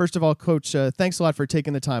 First of all, Coach, thanks a lot for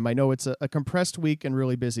taking the time. I know it's a compressed week and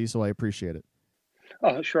really busy, so I appreciate it.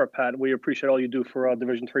 Sure, Pat. We appreciate all you do for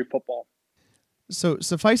Division III football. So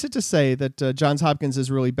suffice it to say that Johns Hopkins has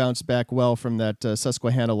really bounced back well from that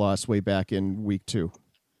Susquehanna loss way back in week 2.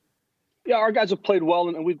 Yeah, our guys have played well,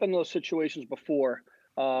 and we've been in those situations before.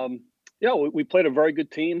 We played a very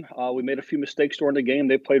good team. We made a few mistakes during the game.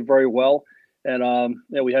 They played very well. And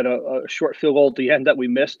we had a short field goal at the end that we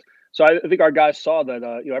missed. So I think our guys saw that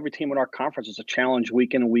every team in our conference is a challenge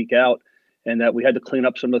week in and week out, and that we had to clean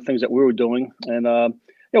up some of the things that we were doing. And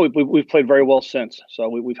we've played very well since. So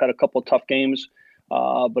we've had a couple of tough games,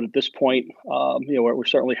 but at this point, we're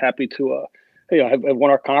certainly happy to have won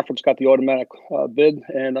our conference, got the automatic bid,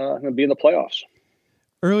 and be in the playoffs.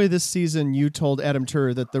 Earlier this season, you told Adam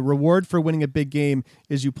Turr that the reward for winning a big game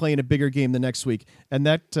is you play in a bigger game the next week. And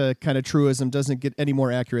that kind of truism doesn't get any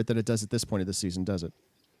more accurate than it does at this point of the season, does it?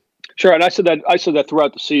 Sure, and I said that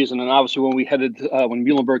throughout the season, and obviously when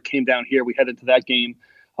Muhlenberg came down here, we headed to that game.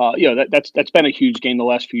 That's been a huge game the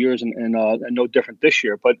last few years, and no different this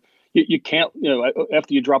year. But you can't,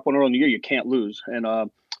 after you drop one early in the year, you can't lose. And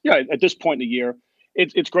at this point in the year,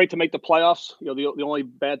 it's great to make the playoffs. The only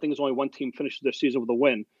bad thing is only one team finishes their season with a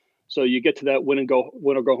win. So you get to that win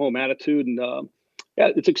or go home attitude, and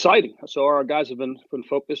it's exciting. So our guys have been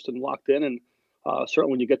focused and locked in, and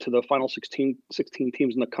certainly when you get to the final 16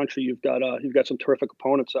 teams in the country, you've got some terrific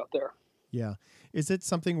opponents out there. Yeah. Is it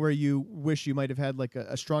something where you wish you might have had like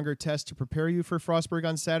a stronger test to prepare you for Frostburg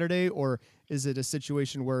on Saturday, or is it a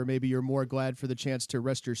situation where maybe you're more glad for the chance to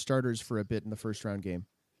rest your starters for a bit in the first round game?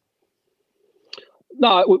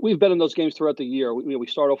 No, we've been in those games throughout the year. We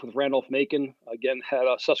start off with Randolph-Macon, again, had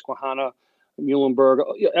Susquehanna, Muhlenberg,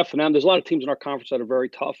 F&M. There's a lot of teams in our conference that are very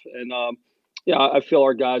tough, and I feel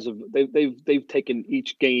our guys they've taken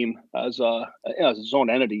each game as its own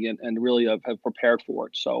entity and really have prepared for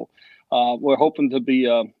it. So we're hoping to be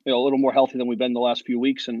a little more healthy than we've been the last few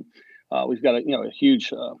weeks, and we've got a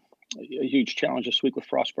huge challenge this week with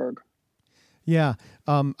Frostburg. Yeah,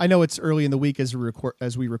 I know it's early in the week as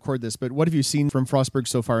we record this, but what have you seen from Frostburg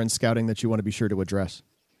so far in scouting that you want to be sure to address?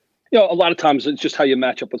 A lot of times it's just how you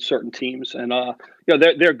match up with certain teams, and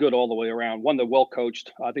they're good all the way around. One, they're well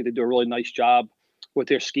coached. I think they do a really nice job with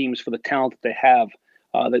their schemes for the talent that they have.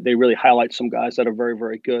 That they really highlight some guys that are very,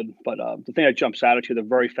 very good. But the thing that jumps out at you, they're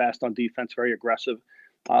very fast on defense, very aggressive.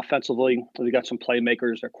 Offensively, they got some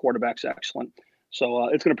playmakers. Their quarterback's excellent. So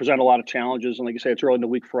it's going to present a lot of challenges. And like you say, it's early in the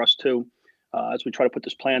week for us too, as we try to put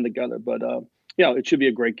this plan together. But it should be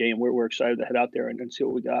a great game. We're excited to head out there and see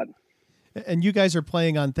what we got. And you guys are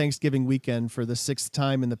playing on Thanksgiving weekend for the 6th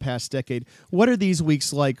time in the past decade. What are these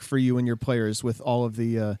weeks like for you and your players with all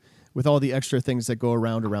the extra things that go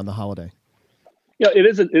around the holiday? Yeah,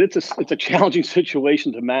 it's a challenging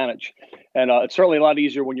situation to manage, and it's certainly a lot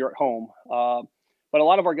easier when you're at home. But a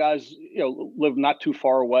lot of our guys, live not too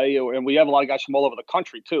far away, and we have a lot of guys from all over the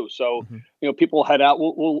country too. So, people head out.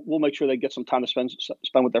 We'll make sure they get some time to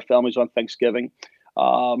spend with their families on Thanksgiving.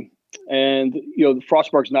 And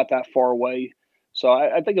Frostburg's not that far away, so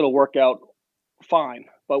I think it'll work out fine.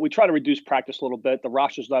 But we try to reduce practice a little bit. The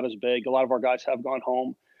roster's not as big. A lot of our guys have gone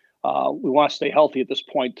home. We want to stay healthy at this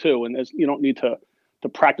point too, and you don't need to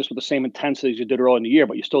practice with the same intensity as you did early in the year,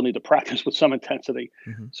 but you still need to practice with some intensity.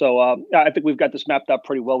 So I think we've got this mapped out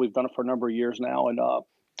pretty well. We've done it for a number of years now, and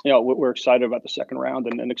we're excited about the second round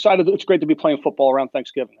and excited. It's great to be playing football around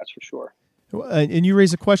Thanksgiving. That's for sure. And you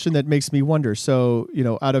raise a question that makes me wonder. So,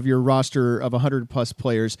 out of your roster of 100-plus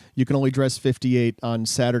players, you can only dress 58 on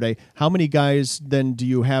Saturday. How many guys then do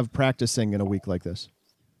you have practicing in a week like this?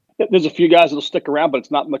 There's a few guys that'll stick around, but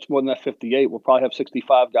it's not much more than that 58. We'll probably have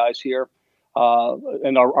 65 guys here.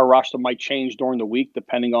 And our roster might change during the week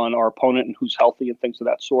depending on our opponent and who's healthy and things of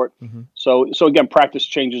that sort. So again, practice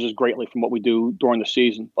changes us greatly from what we do during the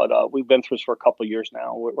season. But we've been through this for a couple of years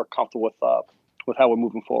now. We're comfortable with how we're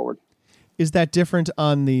moving forward. Is that different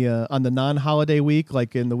on the non-holiday week,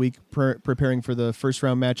 like in the week preparing for the first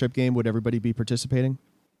round matchup game? Would everybody be participating?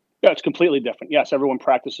 Yeah, it's completely different. Yes, everyone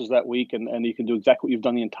practices that week, and you can do exactly what you've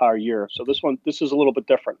done the entire year. So this is a little bit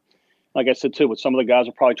different. Like I said, too, with some of the guys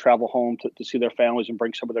will probably travel home to see their families and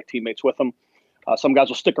bring some of their teammates with them. Some guys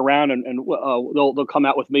will stick around and they'll come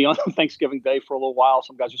out with me on Thanksgiving Day for a little while.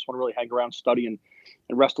 Some guys just want to really hang around, study, and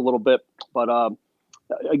rest a little bit. But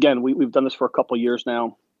again, we've done this for a couple of years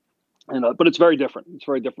now, but it's very different. It's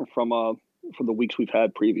very different from the weeks we've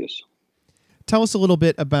had previous. Tell us a little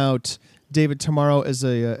bit about David Tomorrow as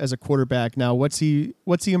a quarterback. Now, what's he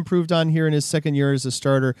improved on here in his second year as a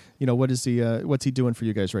starter? What's he doing for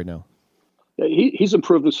you guys right now? He's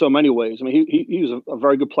improved in so many ways. I mean, he was a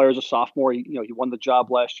very good player as a sophomore. He won the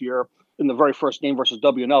job last year in the very first game versus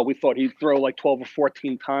W&L. We thought he'd throw like 12 or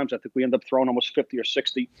 14 times. I think we ended up throwing almost 50 or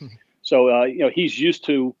 60. So, he's used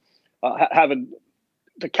to having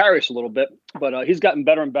to carry us a little bit, but he's gotten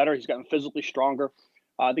better and better. He's gotten physically stronger.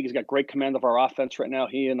 I think he's got great command of our offense right now.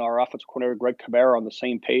 He and our offensive coordinator, Greg Cabrera, are on the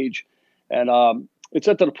same page. And it's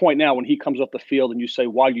at the point now when he comes off the field and you say,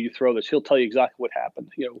 why do you throw this? He'll tell you exactly what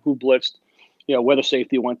happened, who blitzed, where the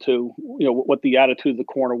safety went to, what the attitude of the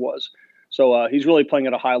corner was. So he's really playing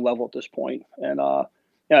at a high level at this point. And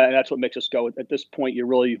and that's what makes us go. At this point,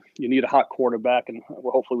 you need a hot quarterback, and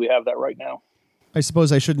hopefully we have that right now. I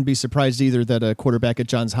suppose I shouldn't be surprised either that a quarterback at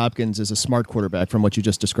Johns Hopkins is a smart quarterback from what you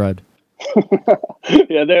just described.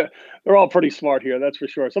 Yeah, they're all pretty smart here, that's for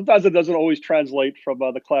sure. Sometimes it doesn't always translate from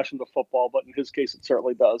the clash into football, but in his case, it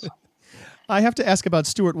certainly does. I have to ask about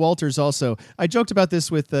Stuart Walters also. I joked about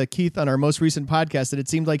this with Keith on our most recent podcast, that it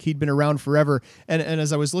seemed like he'd been around forever. And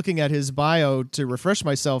as I was looking at his bio to refresh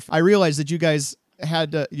myself, I realized that you guys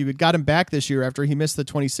had got him back this year after he missed the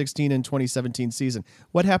 2016 and 2017 season.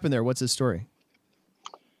 What happened there? What's his story?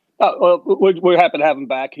 Well, we're happy to have him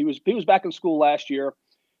back. He was back in school last year,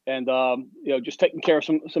 and just taking care of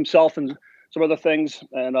himself and some other things,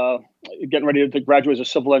 and getting ready to graduate as a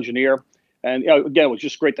civil engineer. And again, it was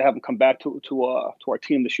just great to have him come back to our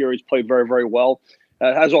team this year. He's played very, very well,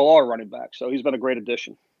 as all our running backs. So he's been a great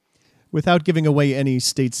addition. Without giving away any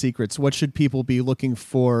state secrets, what should people be looking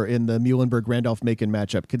for in the Muhlenberg-Randolph-Macon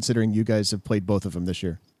matchup, considering you guys have played both of them this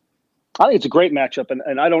year? I think it's a great matchup,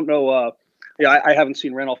 and I don't know. I haven't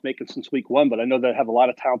seen Randolph-Macon since week 1, but I know they have a lot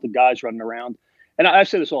of talented guys running around. And I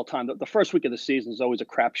say this all the time: the first week of the season is always a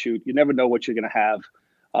crapshoot. You never know what you're going to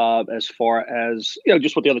have as far as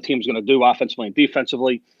just what the other team is going to do offensively and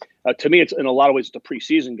defensively. To me, it's in a lot of ways it's a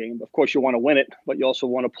preseason game. Of course, you want to win it, but you also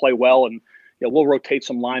want to play well. And we'll rotate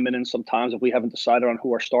some linemen in sometimes if we haven't decided on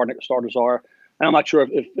who our starters are. And I'm not sure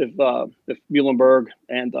if Muhlenberg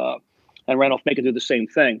and Randolph-Macon do the same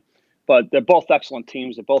thing. But they're both excellent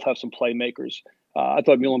teams. They both have some playmakers. I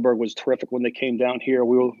thought Muhlenberg was terrific when they came down here.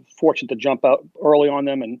 We were fortunate to jump out early on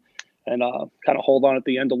them and kind of hold on at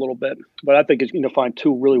the end a little bit. But I think it's going to find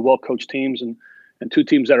two really well-coached teams and two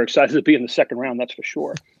teams that are excited to be in the second round, that's for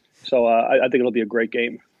sure. So I think it'll be a great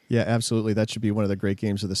game. Yeah, absolutely. That should be one of the great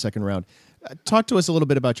games of the second round. Talk to us a little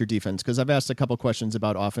bit about your defense, because I've asked a couple questions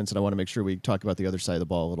about offense, and I want to make sure we talk about the other side of the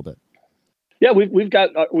ball a little bit. Yeah,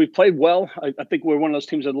 we've played well. I think we're one of those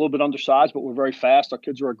teams that are a little bit undersized, but we're very fast. Our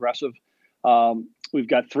kids are aggressive. We've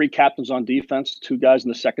got 3 captains on defense, 2 guys in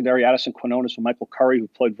the secondary, Addison Quinones and Michael Curry, who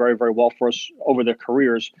played very, very well for us over their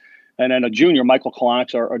careers. And then a junior, Michael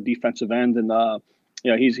Kalonix, our defensive end. And,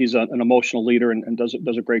 he's an emotional leader and does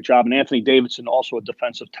a great job. And Anthony Davidson, also a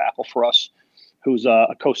defensive tackle for us, who's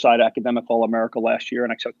a co-side academic All-America last year,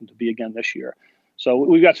 and I expect him to be again this year. So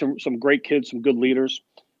we've got some great kids, some good leaders.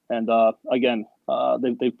 And again,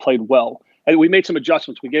 they've played well. And we made some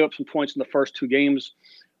adjustments. We gave up some points in the first 2 games,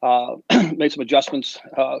 made some adjustments,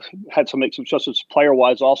 had to make some adjustments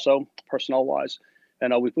player-wise also, personnel-wise.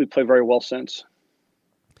 And we played very well since.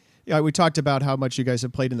 Yeah, we talked about how much you guys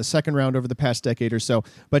have played in the second round over the past decade or so.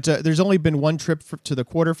 But there's only been one trip to the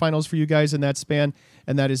quarterfinals for you guys in that span,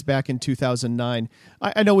 and that is back in 2009.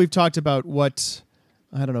 I know we've talked about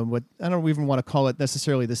I don't even want to call it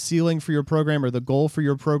necessarily the ceiling for your program or the goal for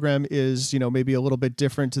your program is, maybe a little bit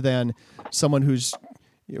different than someone who's,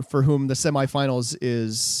 for whom the semifinals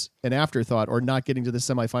is an afterthought, or not getting to the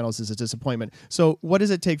semifinals is a disappointment. So what does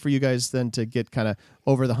it take for you guys then to get kind of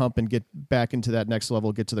over the hump and get back into that next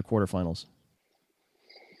level, get to the quarterfinals?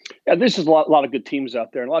 Yeah, this is a lot of good teams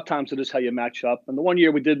out there. And a lot of times it is how you match up. And the one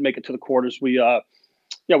year we did make it to the quarters, we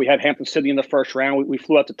had Hampton City in the first round. We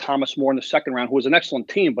flew out to Thomas More in the second round, who was an excellent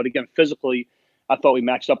team. But again, physically, I thought we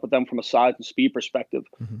matched up with them from a size and speed perspective.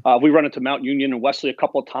 Mm-hmm. We run into Mount Union and Wesley a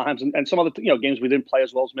couple of times, and some other games we didn't play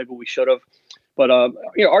as well as maybe we should have. But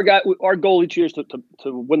our goal each year is to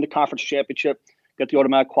win the conference championship, get the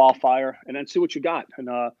automatic qualifier, and then see what you got. And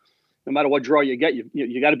no matter what draw you get,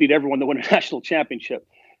 you got to beat everyone to win a national championship.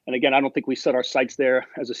 And again, I don't think we set our sights there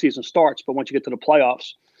as the season starts. But once you get to the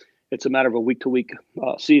playoffs, it's a matter of a week-to-week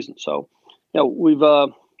season. So, we've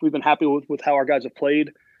been happy with how our guys have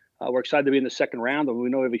played. We're excited to be in the second round, and we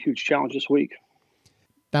know we have a huge challenge this week.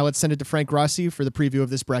 Now let's send it to Frank Rossi for the preview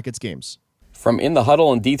of this bracket's games. From In the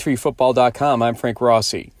Huddle and D3Football.com, I'm Frank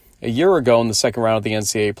Rossi. A year ago in the second round of the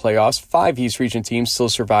NCAA playoffs, 5 East Region teams still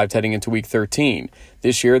survived heading into Week 13.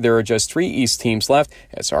 This year, there are just 3 East teams left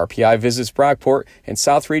as RPI visits Brockport and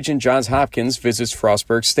South Region Johns Hopkins visits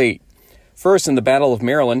Frostburg State. First, in the Battle of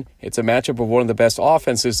Maryland, it's a matchup of one of the best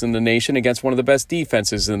offenses in the nation against one of the best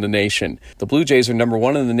defenses in the nation. The Blue Jays are number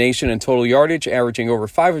 1 in the nation in total yardage, averaging over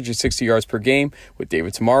 560 yards per game, with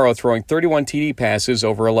David Tomorrow throwing 31 TD passes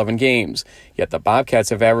over 11 games. Yet the Bobcats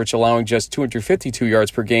have averaged allowing just 252 yards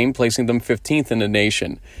per game, placing them 15th in the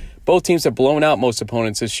nation. Both teams have blown out most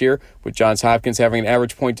opponents this year, with Johns Hopkins having an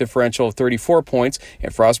average point differential of 34 points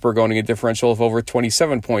and Frostburg owning a differential of over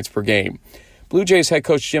 27 points per game. Blue Jays head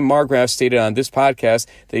coach Jim Margraf stated on this podcast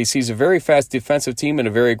that he sees a very fast defensive team and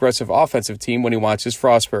a very aggressive offensive team when he watches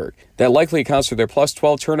Frostburg. That likely accounts for their plus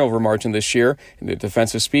 12 turnover margin this year, and their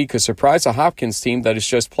defensive speed could surprise a Hopkins team that is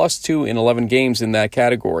just plus 2 in 11 games in that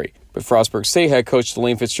category. But Frostburg State head coach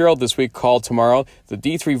Delane Fitzgerald this week called tomorrow the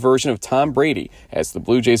D3 version of Tom Brady, as the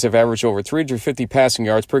Blue Jays have averaged over 350 passing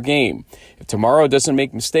yards per game. If Tomorrow doesn't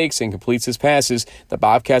make mistakes and completes his passes, the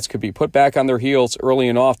Bobcats could be put back on their heels early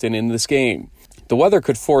and often in this game. The weather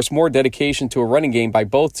could force more dedication to a running game by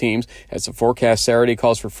both teams, as the forecast Saturday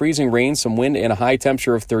calls for freezing rain, some wind, and a high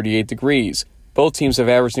temperature of 38 degrees. Both teams have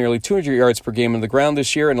averaged nearly 200 yards per game on the ground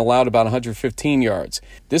this year and allowed about 115 yards.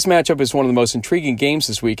 This matchup is one of the most intriguing games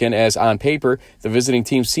this weekend as, on paper, the visiting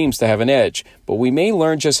team seems to have an edge. But we may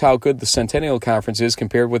learn just how good the Centennial Conference is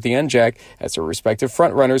compared with the NJAC as their respective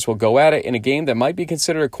frontrunners will go at it in a game that might be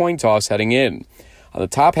considered a coin toss heading in. On the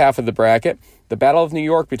top half of the bracket, the Battle of New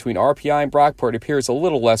York between RPI and Brockport appears a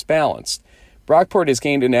little less balanced. Brockport has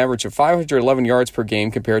gained an average of 511 yards per game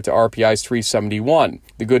compared to RPI's 371.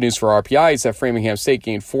 The good news for RPI is that Framingham State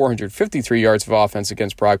gained 453 yards of offense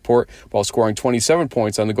against Brockport while scoring 27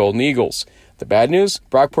 points on the Golden Eagles. The bad news?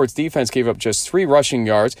 Brockport's defense gave up just 3 rushing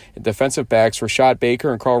yards, and defensive backs Rashad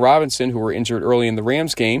Baker and Carl Robinson, who were injured early in the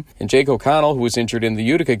Rams game, and Jake O'Connell, who was injured in the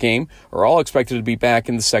Utica game, are all expected to be back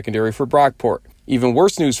in the secondary for Brockport. Even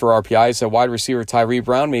worse news for RPI is that wide receiver Tyree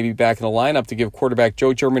Brown may be back in the lineup to give quarterback Joe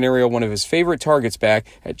Germinario one of his favorite targets back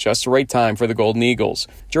at just the right time for the Golden Eagles.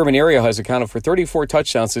 Germinario has accounted for 34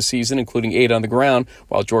 touchdowns this season, including 8 on the ground,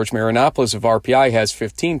 while George Marinopoulos of RPI has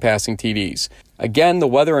 15 passing TDs. Again, the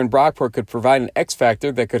weather in Brockport could provide an X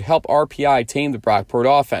factor that could help RPI tame the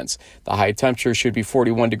Brockport offense. The high temperature should be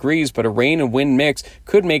 41 degrees, but a rain and wind mix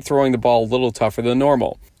could make throwing the ball a little tougher than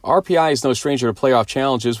normal. RPI is no stranger to playoff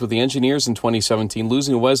challenges, with the Engineers in 2017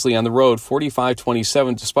 losing to Wesley on the road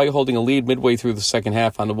 45-27 despite holding a lead midway through the second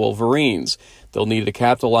half on the Wolverines. They'll need to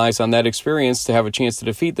capitalize on that experience to have a chance to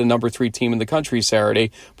defeat the number 3 team in the country Saturday,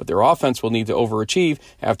 but their offense will need to overachieve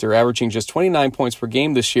after averaging just 29 points per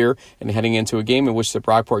game this year and heading into a game in which the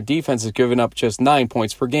Brockport defense has given up just 9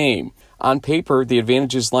 points per game. On paper, the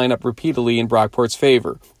advantages line up repeatedly in Brockport's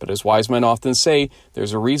favor, but as wise men often say,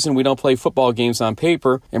 there's a reason we don't play football games on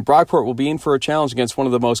paper, and Brockport will be in for a challenge against one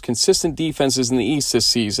of the most consistent defenses in the East this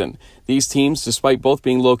season. These teams, despite both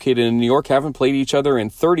being located in New York, haven't played each other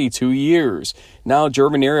in 32 years. Now,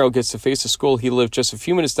 Germinario gets to face a school he lived just a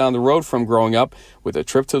few minutes down the road from growing up, with a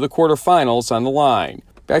trip to the quarterfinals on the line.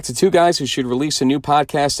 Back to two guys who should release a new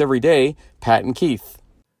podcast every day, Pat and Keith.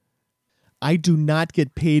 I do not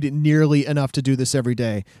get paid nearly enough to do this every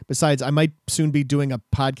day. Besides, I might soon be doing a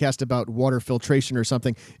podcast about water filtration or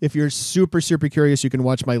something. If you're super, super curious, you can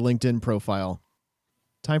watch my LinkedIn profile.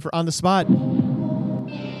 Time for On the Spot.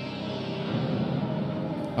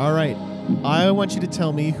 All right. I want you to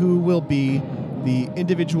tell me who will be the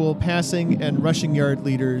individual passing and rushing yard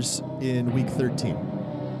leaders in Week 13.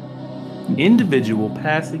 Individual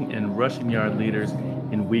passing and rushing yard leaders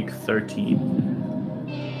in Week 13.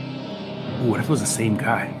 Ooh, what if it was the same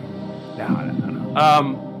guy? No, I don't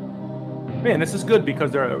know. Man, this is good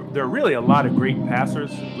because there are really a lot of great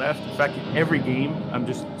passers left. In fact, every game, I'm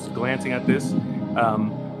just glancing at this,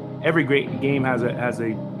 every great game has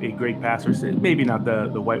a great passer. Maybe not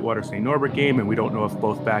the Whitewater St. Norbert game, and we don't know if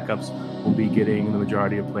both backups will be getting the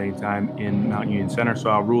majority of playing time in Mount Union Center, so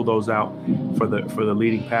I'll rule those out for the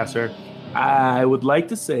leading passer. I would like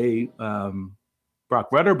to say Brock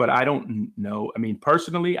Rudder, but I don't know. I mean,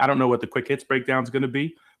 personally, I don't know what the quick hits breakdown is going to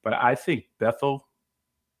be, but I think Bethel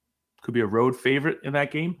could be a road favorite in that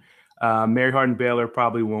game. Mary Hardin Baylor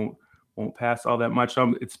probably won't pass all that much.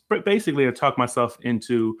 It's basically to talk myself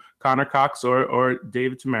into Connor Cox or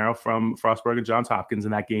David Tamaro from Frostburg and Johns Hopkins,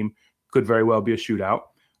 and that game could very well be a shootout.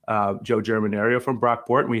 Joe Germinario from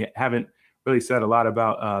Brockport. We haven't really said a lot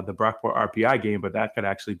about the Brockport RPI game, but that could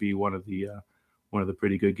actually be one of the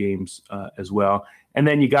pretty good games as well. And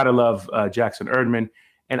then you got to love Jackson Erdman.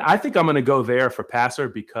 And I think I'm going to go there for passer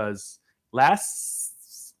because what's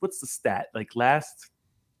the stat? Like last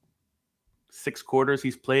 6 quarters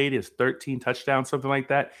he's played is 13 touchdowns, something like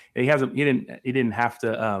that. And he didn't have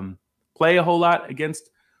to play a whole lot against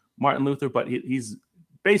Martin Luther, but he's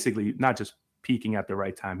basically not just peaking at the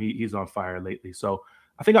right time. He's on fire lately. So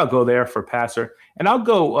I think I'll go there for passer, and I'll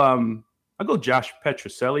go Josh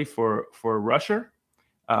Petroselli for rusher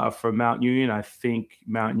for Mount Union. I think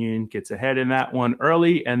Mount Union gets ahead in that one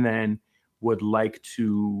early and then would like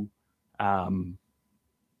to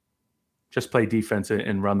just play defense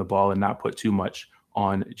and run the ball and not put too much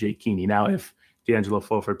on Jake Keeney. Now, if D'Angelo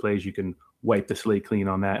Fulford plays, you can wipe the slate clean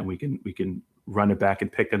on that, and we can run it back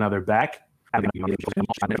and pick another back. And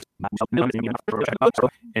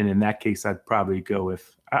in that case, I'd probably go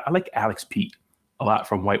with I like Alex Pete a lot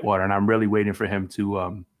from Whitewater, and I'm really waiting for him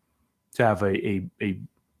to have a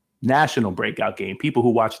national breakout game. People who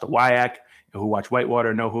watch the WIAC and who watch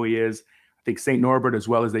Whitewater know who he is. I think St. Norbert as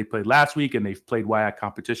well as they played last week, and they've played WIAC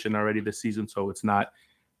competition already this season, so it's not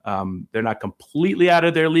they're not completely out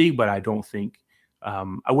of their league, but I don't think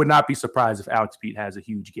I would not be surprised if Alex Pete has a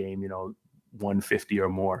huge game, 150 or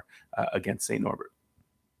more against St. Norbert.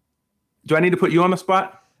 Do I need to put you on the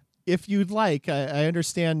spot? If you'd like, I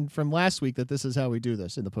understand from last week that this is how we do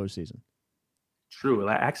this in the postseason. True.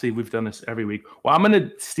 Actually, we've done this every week. Well, I'm going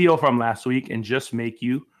to steal from last week and just make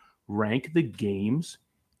you rank the games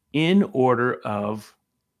in order of,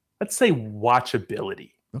 let's say,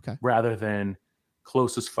 watchability. Okay. Rather than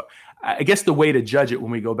closest. I guess the way to judge it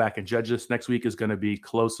when we go back and judge this next week is going to be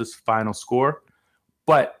closest final score.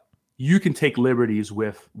 But you can take liberties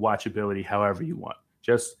with watchability however you want.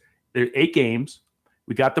 Just there are 8 games.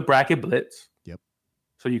 We got the bracket blitz. Yep.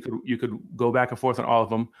 So you could go back and forth on all of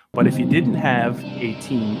them. But if you didn't have a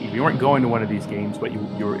team, if you weren't going to one of these games, but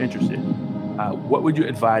you were interested, what would you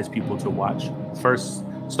advise people to watch? First,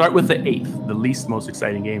 start with the 8th, the least most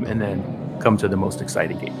exciting game, and then come to the most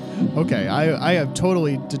exciting game. Okay, I have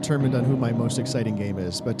totally determined on who my most exciting game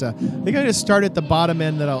is, but I think I just start at the bottom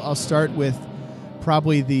end. That I'll start with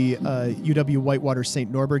probably the UW Whitewater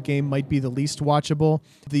St. Norbert game might be the least watchable.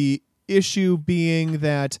 The issue being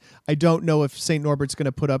that I don't know if St. Norbert's going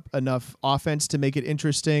to put up enough offense to make it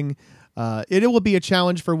interesting. It will be a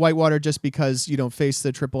challenge for Whitewater just because you don't face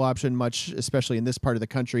the triple option much, especially in this part of the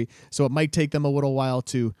country. So it might take them a little while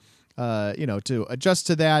to adjust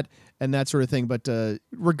to that and that sort of thing. But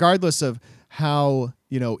regardless of how,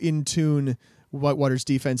 in tune Whitewater's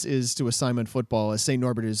defense is to assignment football, St.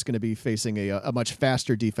 Norbert is going to be facing a much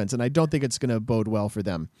faster defense, and I don't think it's going to bode well for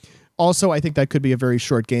them. Also, I think that could be a very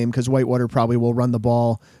short game because Whitewater probably will run the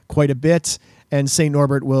ball quite a bit, and St.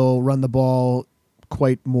 Norbert will run the ball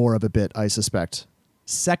quite more of a bit, I suspect.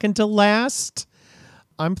 Second to last,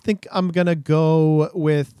 I'm going to go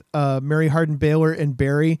with Mary Hardin-Baylor and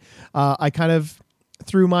Barry. I kind of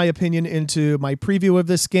threw my opinion into my preview of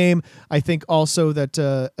this game. I think also that,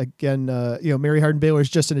 Mary Hardin-Baylor is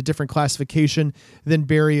just in a different classification than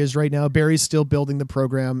Barry is right now. Barry's still building the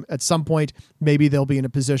program. At some point, maybe they'll be in a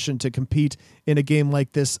position to compete in a game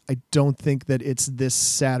like this. I don't think that it's this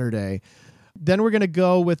Saturday. Then we're going to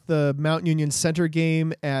go with the Mount Union Center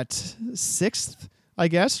game at 6th, I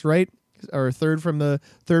guess, right? Or third from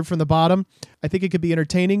the bottom. I think it could be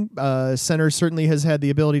entertaining. Center certainly has had the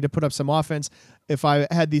ability to put up some offense. If I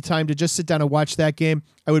had the time to just sit down and watch that game,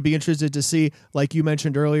 I would be interested to see, like you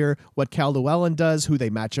mentioned earlier, what Cal Llewellyn does, who they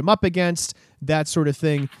match him up against, that sort of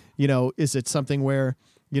thing. Is it something where,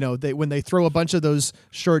 when they throw a bunch of those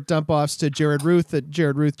short dump offs to Jared Ruth, that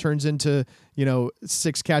Jared Ruth turns into,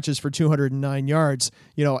 6 catches for 209 yards,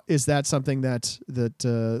 is that something that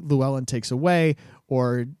Llewellyn takes away?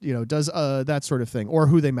 Or, does that sort of thing, or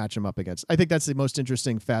who they match him up against. I think that's the most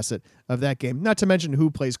interesting facet of that game, not to mention who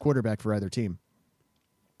plays quarterback for either team.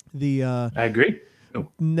 I agree.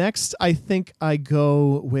 Next, I think I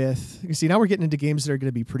go with, now we're getting into games that are going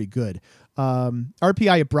to be pretty good.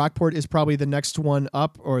 RPI at Brockport is probably the next one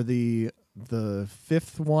up, or the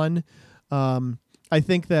 5th one. I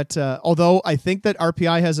think that, although I think that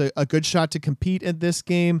RPI has a good shot to compete in this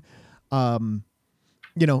game,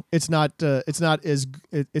 it's not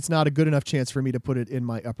a good enough chance for me to put it in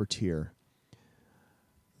my upper tier.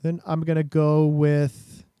 Then I'm going to go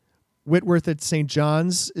with Whitworth at St.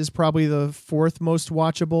 John's is probably the 4th most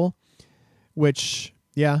watchable, which,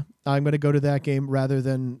 I'm going to go to that game rather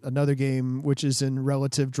than another game, which is in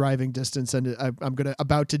relative driving distance. And I'm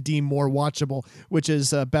about to deem more watchable, which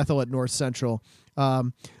is Bethel at North Central.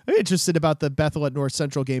 I'm interested about the Bethel at North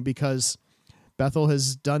Central game because Bethel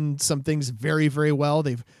has done some things very, very well.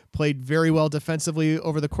 They've played very well defensively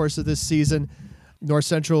over the course of this season. North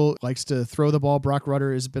Central likes to throw the ball. Brock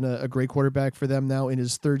Rutter has been a great quarterback for them now in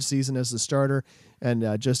his 3rd season as the starter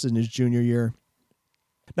and just in his junior year.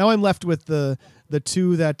 Now I'm left with the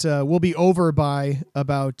two that will be over by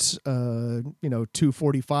about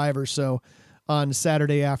 2:45 or so on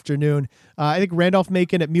Saturday afternoon. I think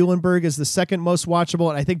Randolph-Macon at Muhlenberg is the 2nd most watchable,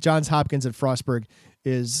 and I think Johns Hopkins at Frostburg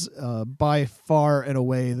is by far and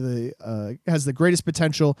away has the greatest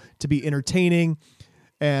potential to be entertaining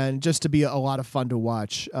and just to be a lot of fun to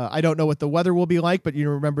watch. I don't know what the weather will be like, but you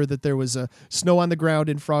remember that there was snow on the ground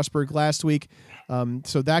in Frostburg last week,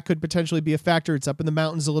 so that could potentially be a factor. It's up in the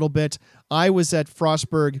mountains a little bit. I was at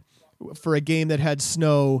Frostburg for a game that had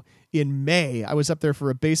snow in May. I was up there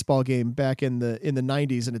for a baseball game back in the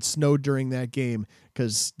 90s, and it snowed during that game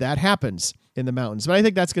because that happens in the mountains. But I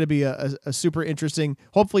think that's going to be a super interesting,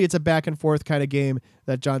 hopefully it's a back and forth kind of game,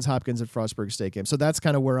 that Johns Hopkins at Frostburg State game. So that's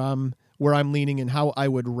kind of where I'm leaning and how I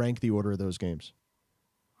would rank the order of those games.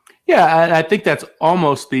 Yeah, I think that's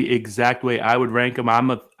almost the exact way I would rank them.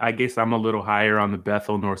 I guess I'm a little higher on the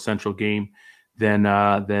Bethel North Central game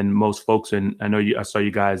than most folks. And I know I saw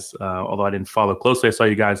you guys, although I didn't follow closely, I saw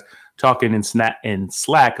you guys talking in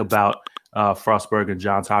Slack about Frostburg and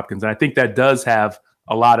Johns Hopkins. And I think that does have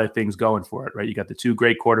a lot of things going for it, right? You got the 2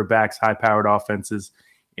 great quarterbacks, high-powered offenses,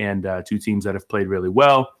 and 2 teams that have played really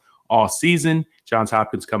well. all season. Johns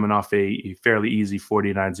Hopkins coming off a fairly easy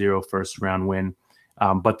 49-0 first round win.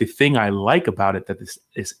 But the thing I like about it that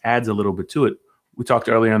this adds a little bit to it. We talked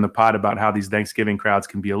earlier on the pod about how these Thanksgiving crowds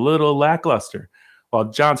can be a little lackluster. Well,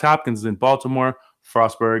 Johns Hopkins is in Baltimore.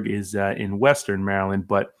 Frostburg is in Western Maryland,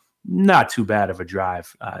 but not too bad of a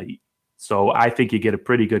drive. So I think you get a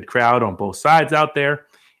pretty good crowd on both sides out there,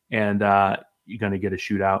 and you're going to get a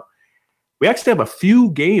shootout. We actually have a few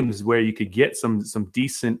games where you could get some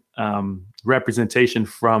decent representation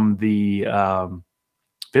from the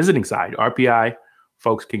visiting side. RPI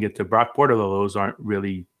folks can get to Brockport, although those aren't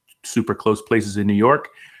really super close places in New York.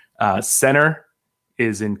 Center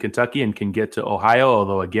is in Kentucky and can get to Ohio,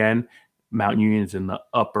 although, again, Mount Union is in the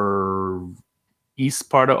upper east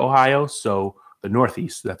part of Ohio, so the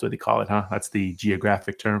Northeast, that's what they call it, huh? That's the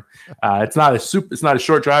geographic term. It's not a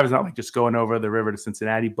short drive. It's not like just going over the river to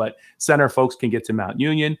Cincinnati, but Center folks can get to Mount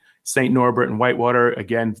Union. St. Norbert and Whitewater,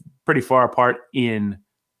 again, pretty far apart in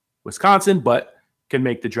Wisconsin, but can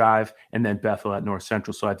make the drive, and then Bethel at North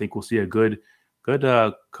Central. So I think we'll see a good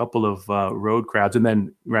couple of road crowds, and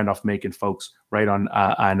then Randolph-Macon folks right on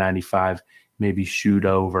I-95, maybe shoot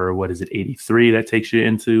over, 83 that takes you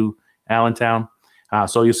into Allentown.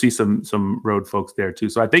 So you'll see some road folks there too.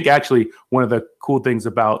 So I think actually one of the cool things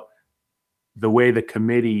about the way the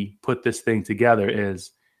committee put this thing together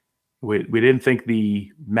is we didn't think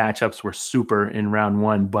the matchups were super in round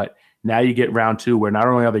one, but now you get round two where not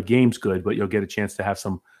only are the games good, but you'll get a chance to have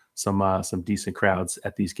some decent crowds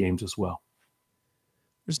at these games as well.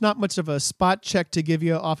 There's not much of a spot check to give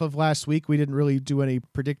you off of last week. We didn't really do any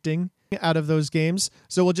predicting out of those games.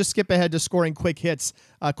 So we'll just skip ahead to scoring quick hits.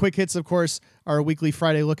 Quick hits, of course, are a weekly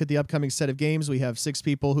Friday look at the upcoming set of games. We have 6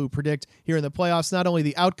 people who predict here in the playoffs, not only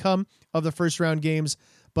the outcome of the first round games,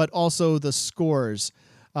 but also the scores.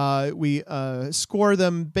 We score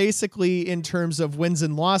them basically in terms of wins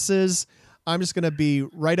and losses. I'm just going to be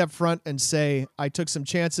right up front and say I took some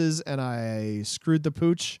chances and I screwed the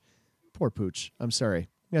pooch. Poor pooch. I'm sorry.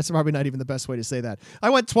 That's probably not even the best way to say that. I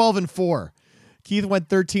went 12-4. Keith went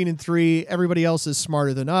 13-3. Everybody else is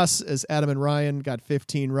smarter than us, as Adam and Ryan got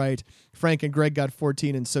 15 right. Frank and Greg got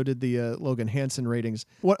 14, and so did the Logan Hansen ratings.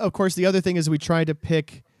 Of course, the other thing is we tried to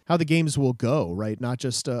pick how the games will go, right? Not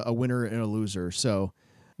just a winner and a loser. So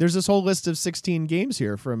there's this whole list of 16 games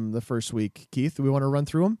here from the first week. Keith, do we want to run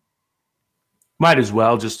through them? Might as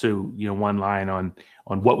well, just to one line on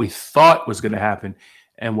what we thought was going to happen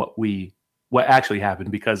and what actually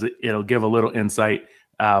happened, because it'll give a little insight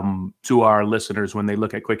to our listeners when they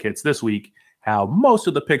look at quick hits this week, how most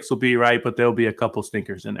of the picks will be right, but there'll be a couple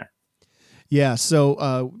stinkers in there. Yeah,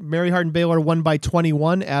 so Mary Hardin Baylor won by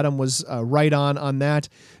 21. Adam was right on that.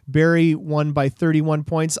 Barry won by 31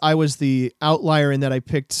 points. I was the outlier in that I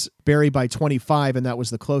picked Barry by 25, and that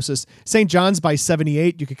was the closest. St. John's by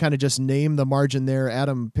 78. You could kind of just name the margin there.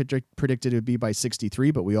 Adam predicted it would be by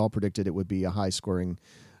 63, but we all predicted it would be a high-scoring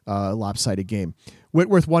lopsided game.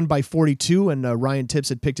 Whitworth won by 42, and Ryan Tipps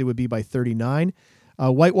had picked it would be by 39.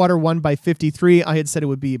 Whitewater won by 53. I had said it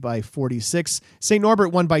would be by 46. St.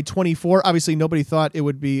 Norbert won by 24. Obviously, nobody thought it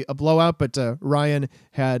would be a blowout, but Ryan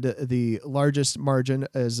had the largest margin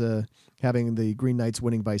as having the Green Knights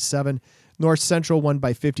winning by 7. North Central won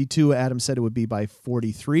by 52. Adam said it would be by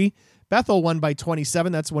 43. Bethel won by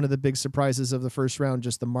 27. That's one of the big surprises of the first round,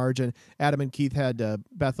 just the margin. Adam and Keith had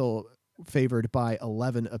Bethel favored by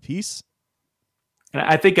 11 apiece. And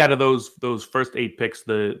I think out of those first 8 picks,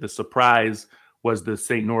 the surprise was the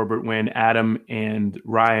St. Norbert win. Adam and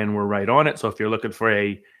Ryan were right on it. So if you're looking for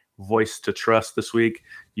a voice to trust this week,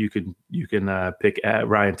 you can pick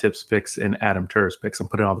Ryan Tipps picks and Adam Tur's picks. I'm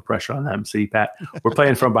putting all the pressure on them. See, Pat, we're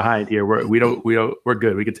playing from behind here. We're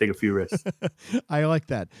good. We can take a few risks. I like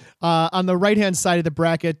that. On the right-hand side of the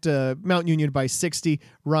bracket, Mount Union by 60.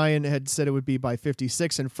 Ryan had said it would be by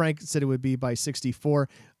 56, and Frank said it would be by 64.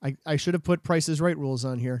 I should have put Price is Right rules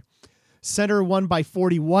on here. Center won by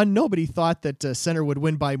 41. Nobody thought that Center would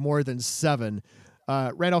win by more than 7.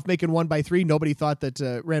 Randolph-Macon won by 3. Nobody thought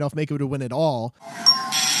that Randolph-Macon would win at all.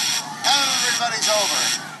 Everybody's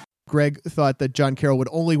over. Greg thought that John Carroll would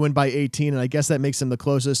only win by 18, and I guess that makes him the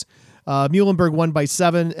closest. Muhlenberg won by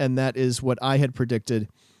 7, and that is what I had predicted.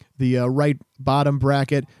 The right bottom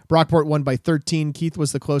bracket, Brockport won by 13. Keith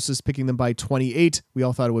was the closest, picking them by 28. We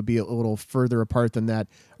all thought it would be a little further apart than that.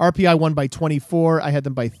 RPI won by 24. I had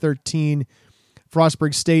them by 13.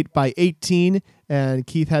 Frostburg State by 18, and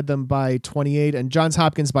Keith had them by 28, and Johns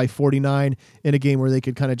Hopkins by 49 in a game where they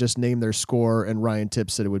could kind of just name their score, and Ryan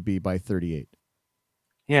Tipps said it would be by 38.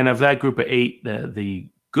 Yeah, and of that group of 8, the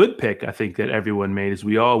good pick I think that everyone made is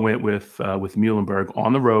we all went with Muhlenberg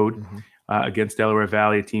on the road against Delaware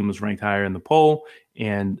Valley. A team was ranked higher in the poll,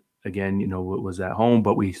 and again, it was at home,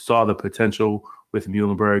 but we saw the potential with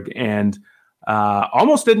Muhlenberg, and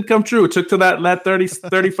almost didn't come true. It took to that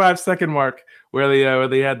 35 second mark where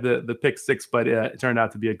they had the pick six, but it turned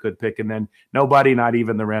out to be a good pick. And then nobody, not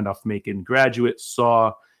even the Randolph-Macon graduate,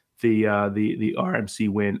 saw the RMC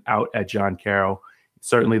win out at John Carroll.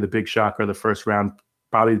 Certainly the big shocker of the first round,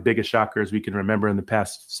 probably the biggest shocker as we can remember in the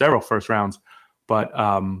past several first rounds. But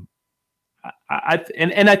I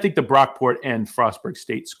think the Brockport and Frostburg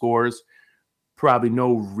State scores, probably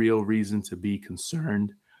no real reason to be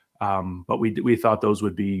concerned. But we thought those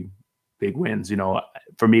would be big wins.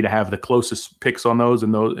 For me to have the closest picks on those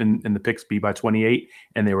and the picks be by 28,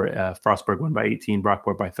 and they were Frostburg won by 18,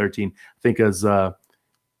 Brockport by 13. I think is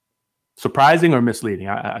surprising or misleading.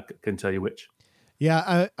 I couldn't tell you which.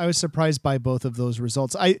 Yeah, I was surprised by both of those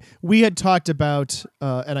results. We had talked about,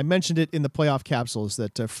 and I mentioned it in the playoff capsules,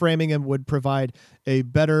 that Framingham would provide a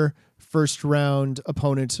better first-round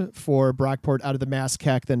opponent for Brockport out of the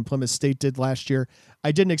MASCAC than Plymouth State did last year.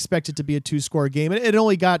 I didn't expect it to be a two-score game. It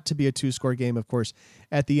only got to be a two-score game, of course,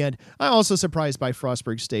 at the end. I'm also surprised by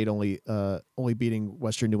Frostburg State only beating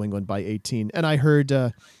Western New England by 18. And I heard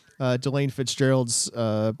Delane Fitzgerald's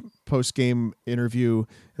post-game interview,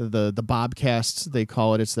 the Bobcast, they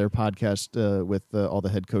call it. It's their podcast with all the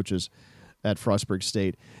head coaches at Frostburg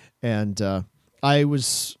State. And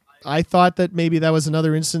I thought that maybe that was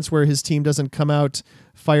another instance where his team doesn't come out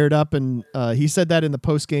fired up. And he said that in the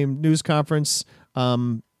post-game news conference.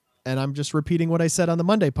 And I'm just repeating what I said on the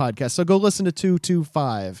Monday podcast. So go listen to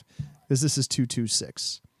 225, because this is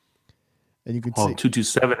 226. And you can see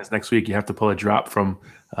 227 is next week. You have to pull a drop from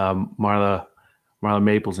Marla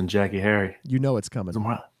Maples and Jackie Harry. You know it's coming.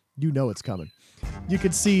 You know it's coming. You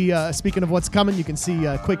can see, speaking of what's coming, you can see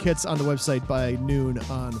quick hits on the website by noon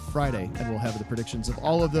on Friday, and we'll have the predictions of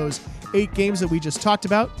all of those 8 games that we just talked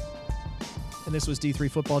about. And this was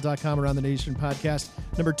D3Football.com Around the Nation podcast,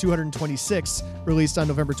 number 226, released on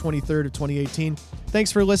November 23rd of 2018.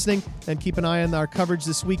 Thanks for listening, and keep an eye on our coverage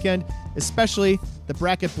this weekend, especially the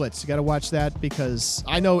Bracket Blitz. You got to watch that, because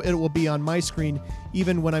I know it will be on my screen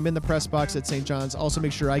even when I'm in the press box at St. John's. Also,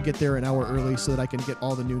 make sure I get there an hour early so that I can get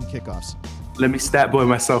all the noon kickoffs. Let me stat boy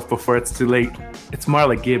myself before it's too late. It's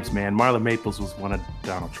Marla Gibbs, man. Marla Maples was one of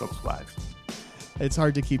Donald Trump's wives. It's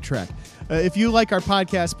hard to keep track. If you like our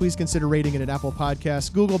podcast, please consider rating it at Apple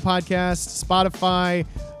Podcasts, Google Podcasts, Spotify,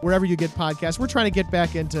 wherever you get podcasts. We're trying to get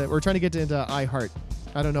into iHeart.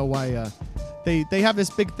 I don't know why they have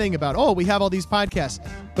this big thing about, we have all these podcasts,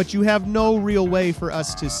 but you have no real way for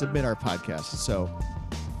us to submit our podcasts. So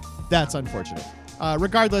that's unfortunate.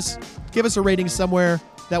 Regardless, give us a rating somewhere.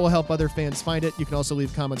 That will help other fans find it. You can also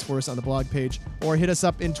leave comments for us on the blog page or hit us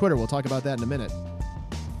up in Twitter. We'll talk about that in a minute.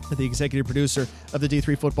 The executive producer of the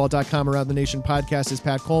D3Football.com Around the Nation podcast is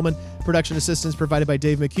Pat Coleman. Production assistance provided by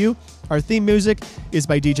Dave McHugh. Our theme music is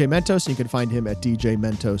by DJ Mentos, and you can find him at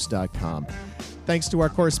djmentos.com. Thanks to our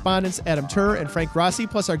correspondents, Adam Turr and Frank Rossi,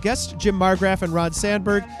 plus our guests, Jim Margraf and Rod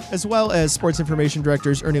Sandberg, as well as sports information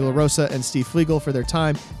directors Ernie LaRosa and Steve Flegel for their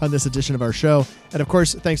time on this edition of our show. And of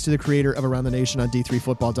course, thanks to the creator of Around the Nation on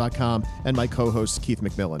D3Football.com and my co-host, Keith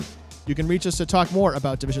McMillan. You can reach us to talk more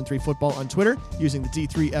about Division III football on Twitter using the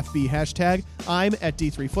D3FB hashtag. I'm at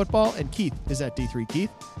D3Football, and Keith is at D3Keith.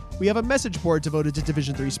 We have a message board devoted to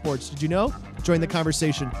Division III sports. Did you know? Join the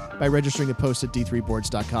conversation by registering a post at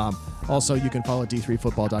D3Boards.com. Also, you can follow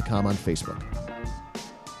D3Football.com on Facebook.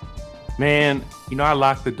 Man, I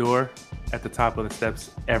lock the door at the top of the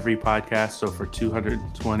steps every podcast. So for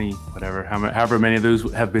 220, whatever, however many of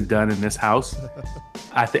those have been done in this house,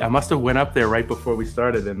 I must have went up there right before we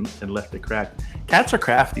started and left it cracked. Cats are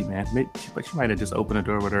crafty, man. But she might have just opened the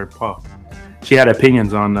door with her paw. She had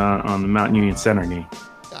opinions on the Mount Union Center game.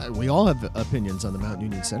 We all have opinions on the Mount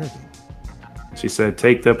Union Center game. She said,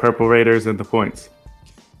 "Take the Purple Raiders and the points."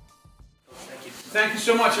 Thank you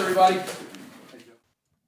so much, everybody.